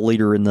and quite a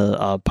leader in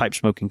the pipe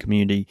smoking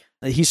community.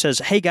 He says,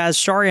 "Hey guys,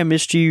 sorry I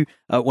missed you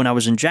when I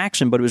was in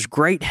Jackson, but it was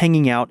great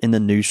hanging out in the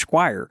new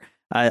Squire.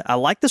 I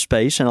like the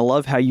space and I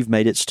love how you've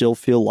made it still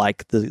feel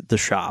like the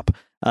shop.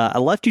 I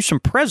left you some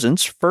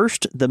presents.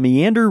 First, the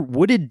Meander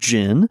Wooded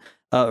Gin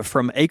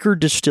from Acre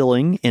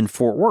Distilling in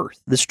Fort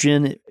Worth. This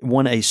gin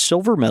won a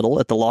silver medal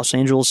at the Los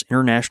Angeles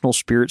International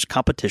Spirits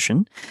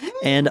Competition,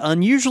 and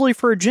unusually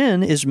for a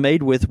gin, is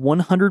made with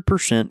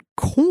 100%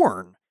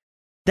 corn.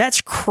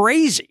 That's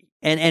crazy.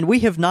 And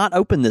we have not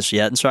opened this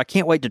yet, and so I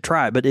can't wait to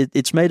try it, but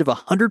it's made of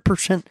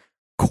 100%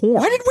 corn.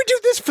 Why did we do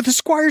this for the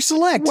Squire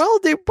Select? Well,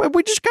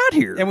 we just got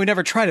here. And we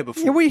never tried it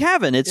before. Yeah, we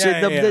haven't. It's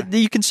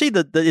you can see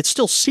that it's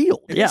still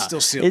sealed. It's still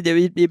sealed.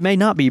 It may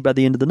not be by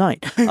the end of the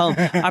night.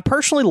 I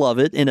personally love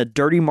it in a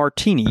dirty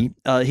martini.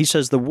 He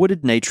says the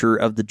wooded nature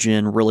of the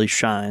gin really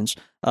shines,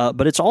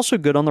 but it's also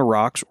good on the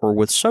rocks or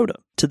with soda.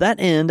 To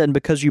that end, and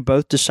because you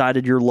both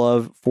decided your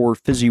love for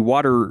fizzy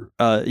water,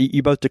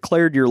 you both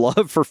declared your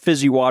love for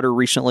fizzy water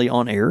recently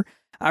on air,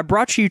 I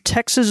brought you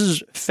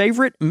Texas's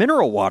favorite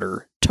mineral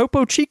water,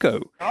 Topo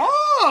Chico.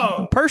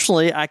 Oh!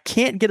 Personally, I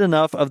can't get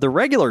enough of the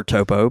regular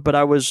Topo, but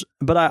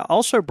I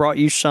also brought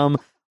you some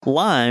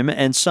lime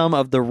and some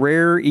of the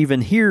rare,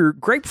 even here,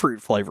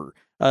 grapefruit flavor.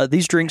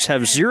 These drinks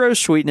have zero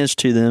sweetness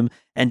to them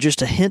and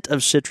just a hint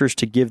of citrus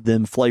to give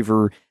them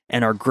flavor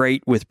and are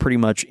great with pretty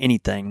much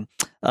anything,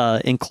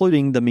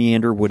 including the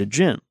Meander Wooded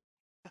Gin.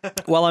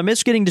 While I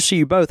miss getting to see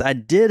you both, I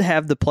did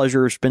have the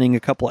pleasure of spending a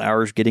couple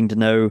hours getting to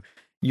know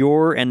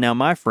your and now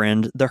my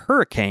friend, the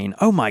Hurricane.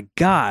 Oh my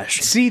gosh.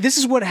 See, this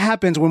is what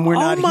happens when we're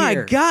not here. Oh my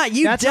God.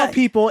 That's how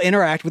people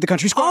interact with the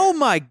Country Squire. Oh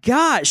my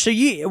gosh. So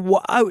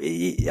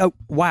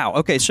wow.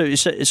 Okay. So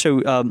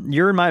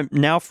you're and my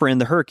now friend,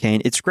 the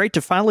Hurricane. It's great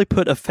to finally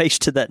put a face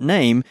to that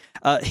name.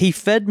 He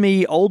fed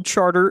me Old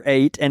Charter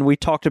 8 and we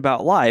talked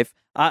about life.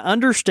 I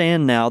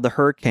understand now the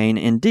Hurricane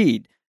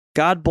indeed.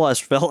 God bless,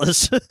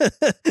 fellas.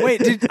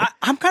 Wait,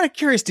 I'm kind of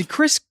curious. Did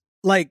Chris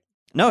point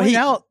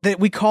out that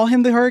we call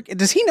him the Hurricane?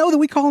 Does he know that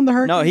we call him the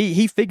Hurricane? No,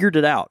 he figured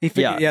it out. And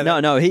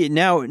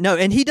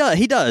he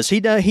does.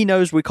 He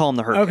knows we call him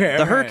the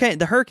Hurricane. Okay,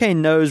 the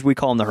Hurricane knows we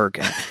call him the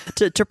Hurricane.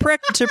 to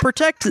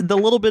protect the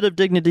little bit of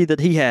dignity that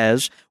he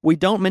has, we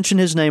don't mention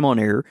his name on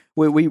air.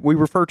 We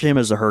refer to him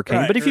as the Hurricane.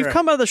 Right, but if you've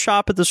come out of the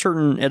shop at a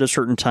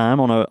certain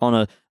time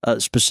on a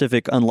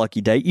specific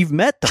unlucky date, you've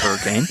met the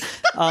Hurricane,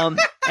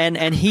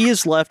 and he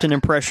has left an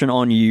impression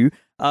on you.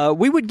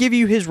 We would give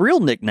you his real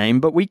nickname,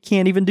 but we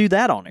can't even do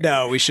that on air.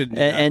 No, we shouldn't.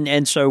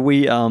 And so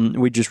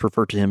we just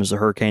refer to him as the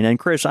Hurricane. And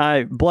Chris,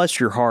 I bless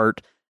your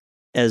heart,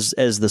 as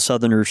the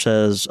Southerner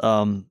says.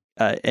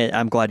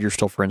 I'm glad you're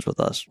still friends with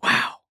us.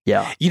 Wow.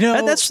 Yeah.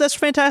 That's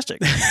fantastic.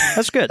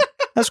 That's good.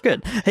 That's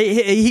good.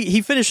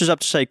 He finishes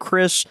up to say,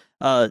 Chris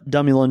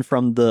Dumulin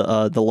from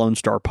the Lone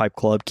Star Pipe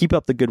Club, keep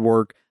up the good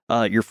work.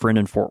 Your friend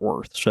in Fort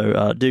Worth.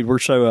 So, dude, we're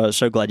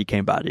so glad you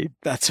came by, dude.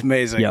 That's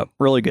amazing. Yeah,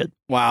 really good.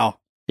 Wow.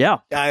 Yeah,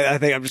 I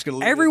think I'm just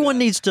gonna. Everyone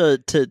needs to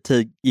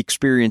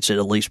experience it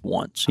at least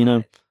once. You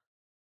know,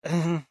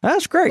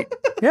 That's great.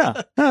 Yeah,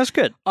 no, that's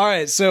good. All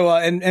right, so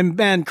and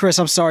man, Chris,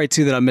 I'm sorry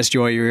too that I missed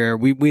you while you were here.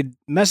 We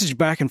messaged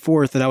back and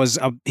forth that I was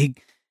he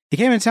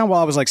came in town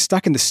while I was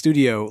stuck in the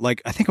studio,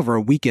 I think over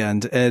a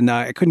weekend, and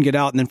I couldn't get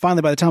out. And then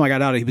finally, by the time I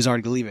got out, he was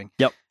already leaving.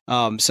 Yep.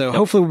 So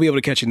hopefully we'll be able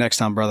to catch you next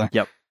time, brother.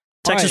 Yep.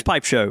 Texas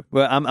Pipe Show.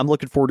 Well, I'm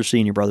looking forward to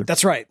seeing you, brother.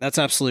 That's right. That's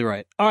absolutely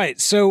right. All right.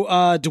 So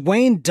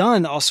Dwayne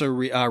Dunn also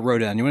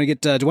wrote in. You want to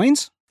get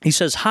Dwayne's? He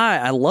says, "Hi,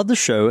 I love the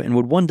show and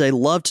would one day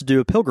love to do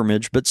a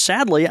pilgrimage, but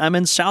sadly I'm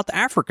in South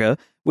Africa,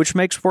 which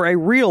makes for a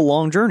real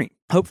long journey.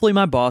 Hopefully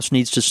my boss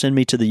needs to send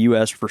me to the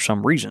U.S. for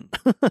some reason."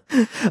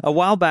 A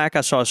while back,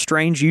 I saw a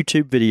strange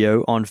YouTube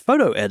video on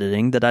photo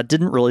editing that I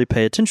didn't really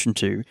pay attention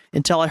to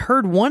until I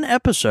heard one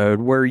episode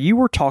where you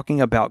were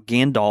talking about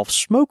Gandalf's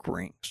smoke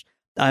rings.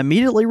 I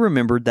immediately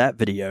remembered that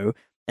video,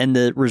 and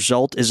the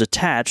result is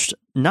attached.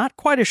 Not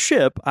quite a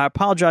ship. I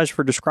apologize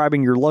for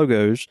describing your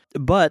logos,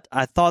 but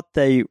I thought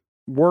they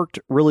worked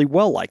really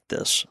well like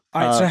this.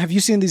 All right, so have you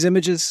seen these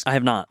images? I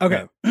have not.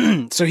 Okay.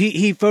 No. So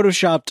he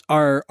photoshopped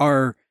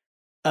our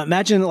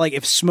imagine like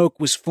if smoke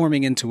was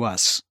forming into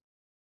us.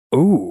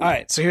 Ooh. All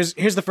right, so here's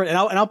the first, and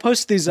I'll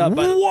post these up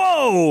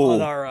Whoa!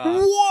 on our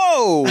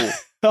Whoa!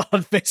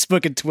 on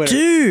Facebook and Twitter.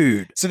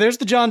 Dude. So there's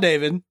the John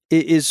David.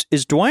 Is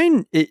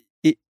Dwayne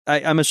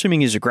I'm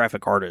assuming he's a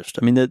graphic artist.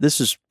 I mean, this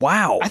is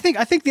wow. I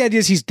think the idea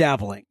is he's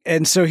dabbling,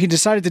 and so he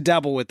decided to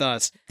dabble with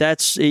us.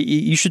 That's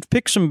you should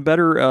pick some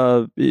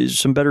better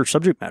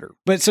subject matter.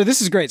 But so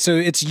this is great. So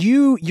it's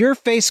your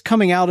face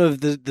coming out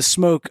of the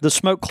smoke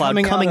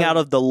cloud coming out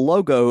of the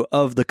logo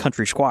of the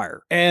Country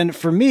Squire. And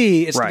for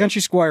me, it's the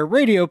Country Squire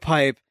radio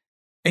pipe.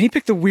 And he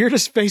picked the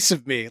weirdest face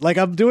of me. Like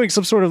I'm doing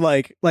some sort of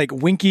like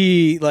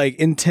winky, like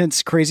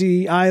intense,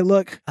 crazy eye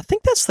look. I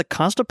think that's the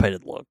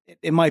constipated look.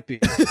 It might be.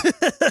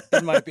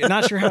 It might be. I'm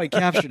not sure how he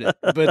captured it.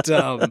 But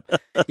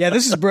yeah,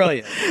 this is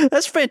brilliant.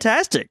 That's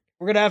fantastic.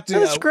 We're going to have to.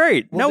 That's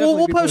great.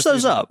 We'll post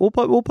those up.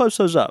 We'll post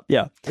those up.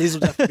 Yeah. These will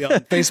definitely be on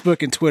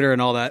Facebook and Twitter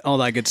and all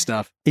that good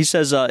stuff. He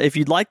says, if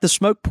you'd like the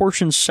smoke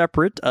portions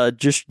separate,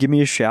 just give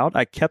me a shout.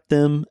 I kept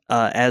them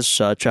as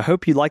such. I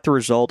hope you like the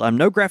result. I'm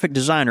no graphic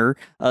designer,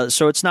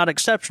 so it's not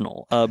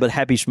exceptional, but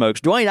happy smokes.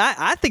 Dwayne,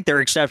 I think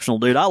they're exceptional,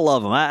 dude. I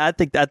love them. I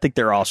think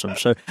they're awesome.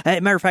 So,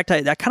 matter of fact,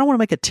 I kind of want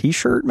to make a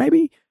t-shirt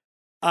maybe.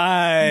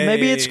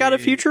 Maybe it's got a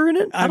future in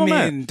it. I don't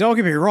know. Don't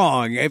get me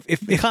wrong.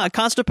 If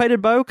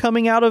constipated Bo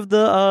coming out of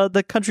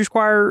the Country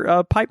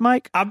Squire pipe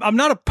mic, I'm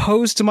not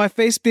opposed to my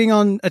face being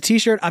on a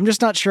t-shirt. I'm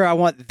just not sure I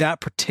want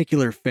that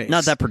particular face.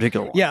 Not that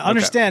particular one. Yeah,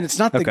 understand. It's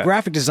not the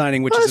graphic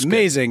designing, which is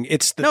amazing. Good.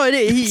 It's the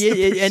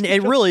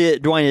and really,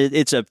 Dwayne,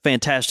 it's a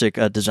fantastic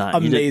design.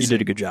 Amazing. You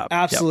did a good job.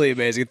 Absolutely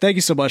amazing. Thank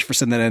you so much for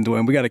sending that in,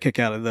 Dwayne. We got a kick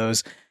out of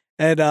those.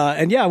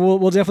 And yeah,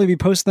 we'll definitely be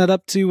posting that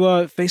up to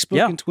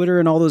Facebook and Twitter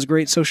and all those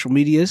great social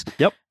medias.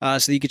 Yep.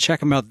 So you can check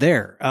them out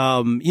there.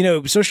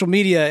 Social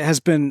media has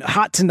been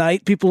hot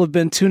tonight. People have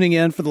been tuning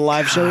in for the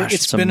live show.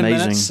 It's been amazing. A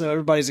minute, so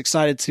everybody's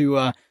excited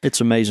to.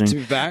 It's amazing to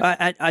be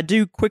back. I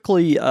do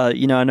quickly. I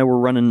know we're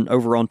running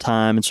over on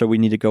time, and so we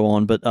need to go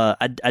on. But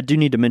I do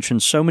need to mention.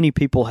 So many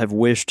people have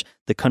wished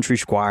the Country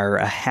Squire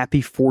a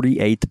happy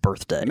 48th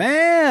birthday,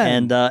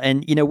 man.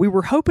 And we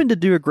were hoping to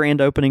do a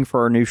grand opening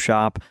for our new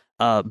shop.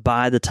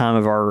 By the time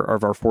of our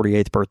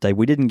 48th birthday.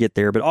 We didn't get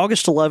there, but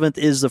August 11th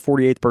is the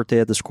 48th birthday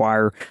of the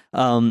Squire.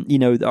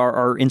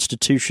 Our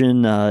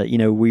institution,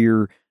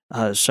 we're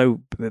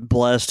so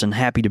blessed and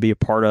happy to be a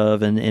part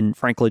of, and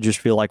frankly, just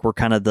feel like we're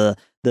kind of the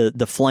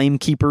flame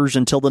keepers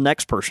until the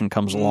next person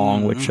comes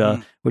along, which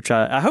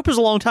I hope is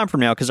a long time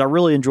from now, because I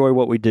really enjoy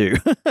what we do.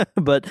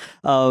 But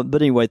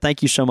anyway,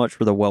 thank you so much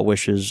for the well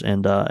wishes,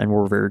 and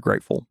we're very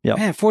grateful. Yeah,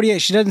 man, 48.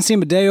 She doesn't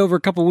seem a day over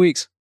a couple of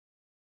weeks.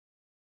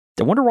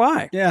 I wonder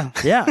why. Yeah.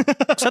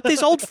 Except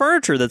these old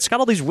furniture that's got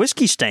all these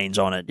whiskey stains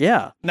on it.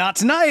 Yeah. Not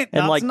tonight.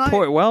 And tonight.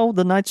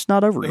 The night's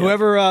not over yet.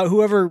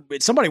 Whoever,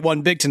 somebody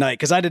won big tonight,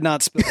 because I did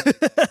not spill.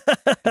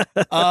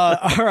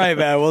 All right,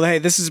 man. Well, hey,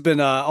 this has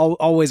been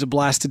always a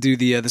blast to do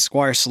the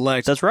Squire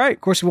Select. That's right.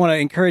 Of course, we want to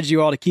encourage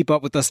you all to keep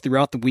up with us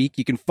throughout the week.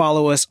 You can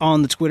follow us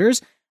on the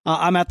Twitters.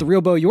 I'm at The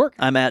Real Bo York.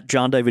 I'm at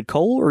John David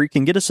Cole, or you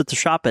can get us at the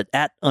shop at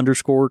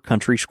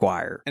 @_Country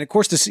Squire. And of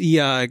course,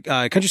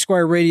 the Country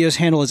Squire Radio's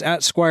handle is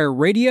 @Squire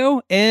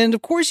Radio. And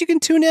of course, you can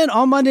tune in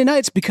on Monday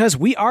nights, because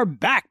we are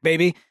back,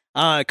 baby.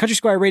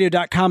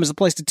 CountrySquireRadio.com is the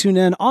place to tune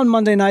in on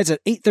Monday nights at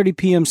 8:30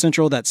 p.m.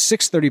 Central. That's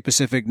 6:30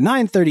 Pacific,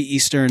 9:30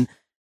 Eastern.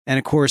 And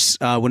of course,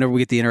 whenever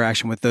we get the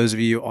interaction with those of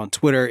you on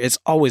Twitter, it's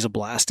always a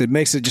blast. It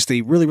makes it just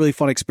a really, really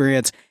fun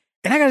experience.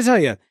 And I got to tell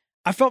you,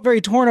 I felt very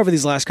torn over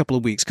these last couple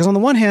of weeks, because on the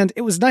one hand,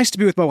 it was nice to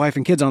be with my wife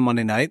and kids on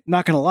Monday night,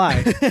 not going to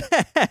lie.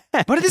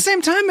 But at the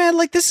same time, man,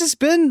 like, this has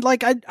been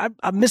like,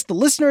 I miss the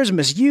listeners,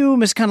 miss you,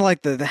 miss kind of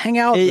like the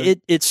hangout.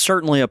 It's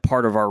certainly a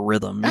part of our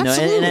rhythm,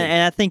 Absolutely.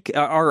 And I think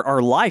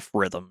our life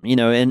rhythm,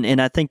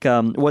 and I think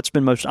what's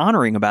been most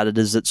honoring about it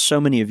is that so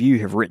many of you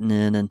have written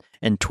in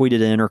and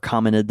tweeted in or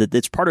commented that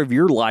it's part of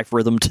your life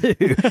rhythm too.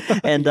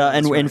 And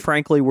and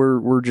frankly,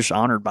 we're just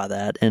honored by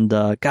that. And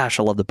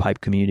gosh, I love the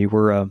pipe community.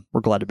 We're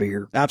glad to be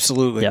here.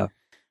 Absolutely. Yeah.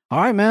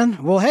 All right,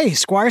 man. Well, hey,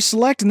 Squire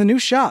Select in the new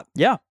shop.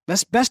 Yeah.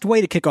 Best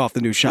way to kick off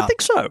the new shop. I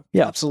think so.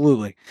 Yeah.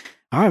 Absolutely.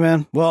 All right,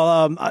 man.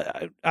 Well,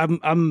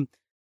 I'm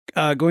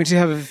going to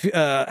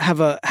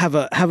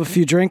have a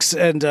few drinks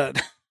and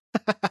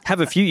have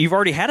a few. You've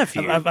already had a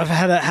few. I've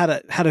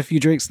had a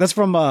few drinks. That's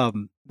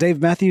from Dave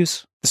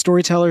Matthews, The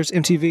Storytellers,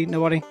 MTV.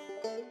 Nobody.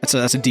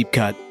 That's a deep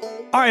cut.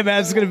 All right,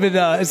 man. It's gonna be.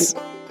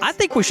 I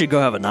think we should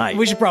go have a night.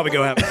 We should probably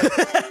go have a night.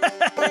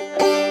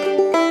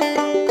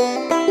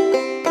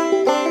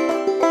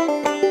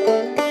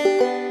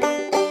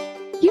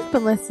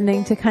 You've been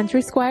listening to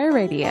Country Squire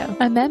Radio,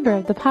 a member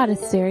of the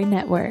Podastery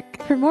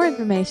Network. For more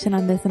information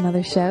on this and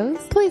other shows,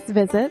 please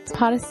visit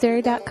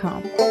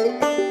podastery.com.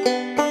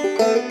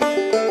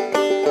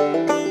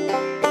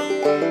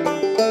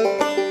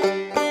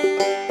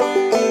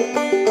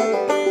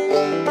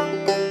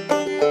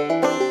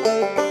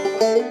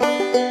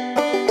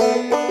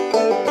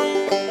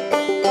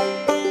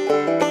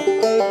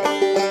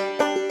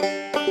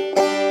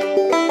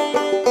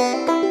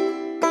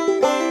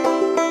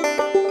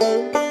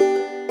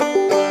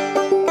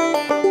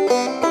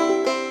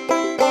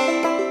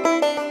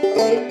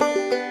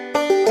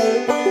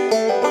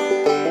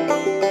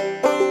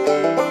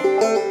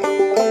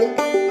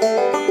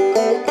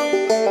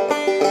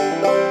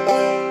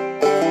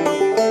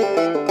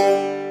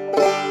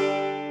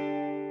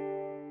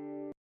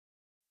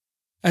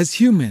 As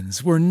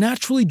humans, we're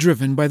naturally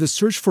driven by the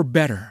search for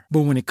better.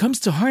 But when it comes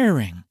to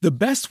hiring, the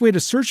best way to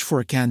search for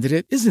a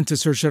candidate isn't to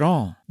search at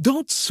all.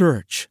 Don't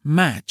search,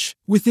 match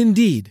with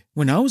Indeed.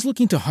 When I was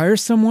looking to hire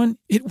someone,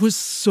 it was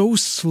so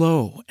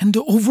slow and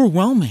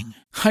overwhelming.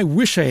 I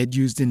wish I had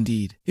used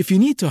Indeed. If you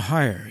need to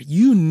hire,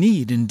 you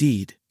need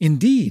Indeed.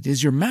 Indeed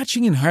is your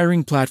matching and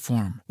hiring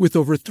platform with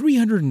over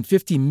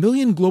 350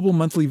 million global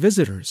monthly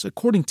visitors,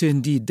 according to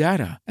Indeed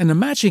data, and a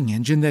matching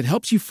engine that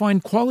helps you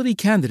find quality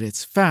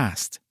candidates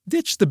fast.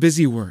 Ditch the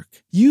busy work.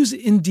 Use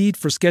Indeed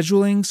for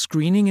scheduling,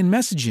 screening, and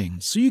messaging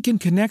so you can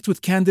connect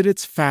with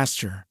candidates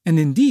faster. And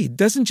Indeed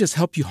doesn't just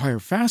help you hire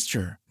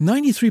faster.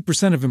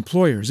 93% of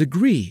employers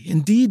agree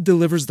Indeed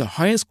delivers the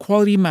highest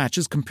quality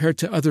matches compared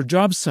to other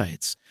job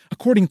sites,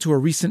 according to a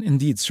recent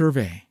Indeed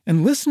survey.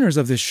 And listeners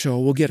of this show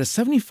will get a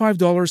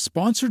 $75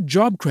 sponsored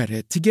job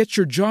credit to get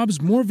your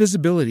jobs more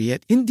visibility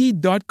at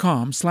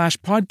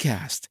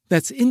Indeed.com/podcast.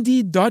 That's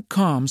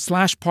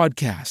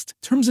Indeed.com/podcast.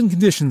 Terms and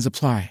conditions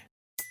apply.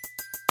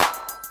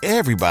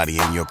 Everybody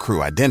in your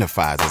crew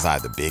identifies as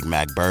either Big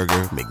Mac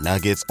Burger,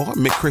 McNuggets, or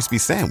McCrispy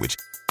Sandwich.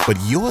 But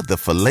you're the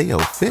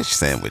Filet-O-Fish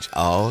Sandwich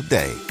all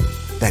day.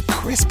 That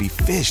crispy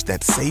fish,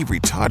 that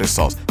savory tartar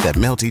sauce, that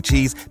melty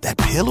cheese, that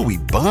pillowy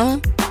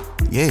bun.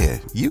 Yeah,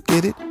 you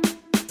get it.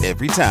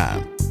 Every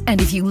time.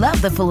 And if you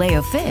love the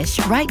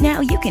Filet-O-Fish, right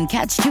now you can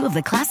catch two of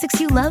the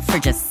classics you love for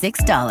just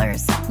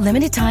 $6.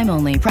 Limited time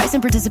only. Price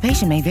and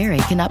participation may vary.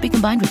 Cannot be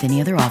combined with any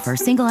other offer.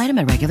 Single item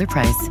at regular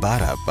price.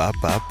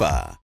 Ba-da-ba-ba-ba.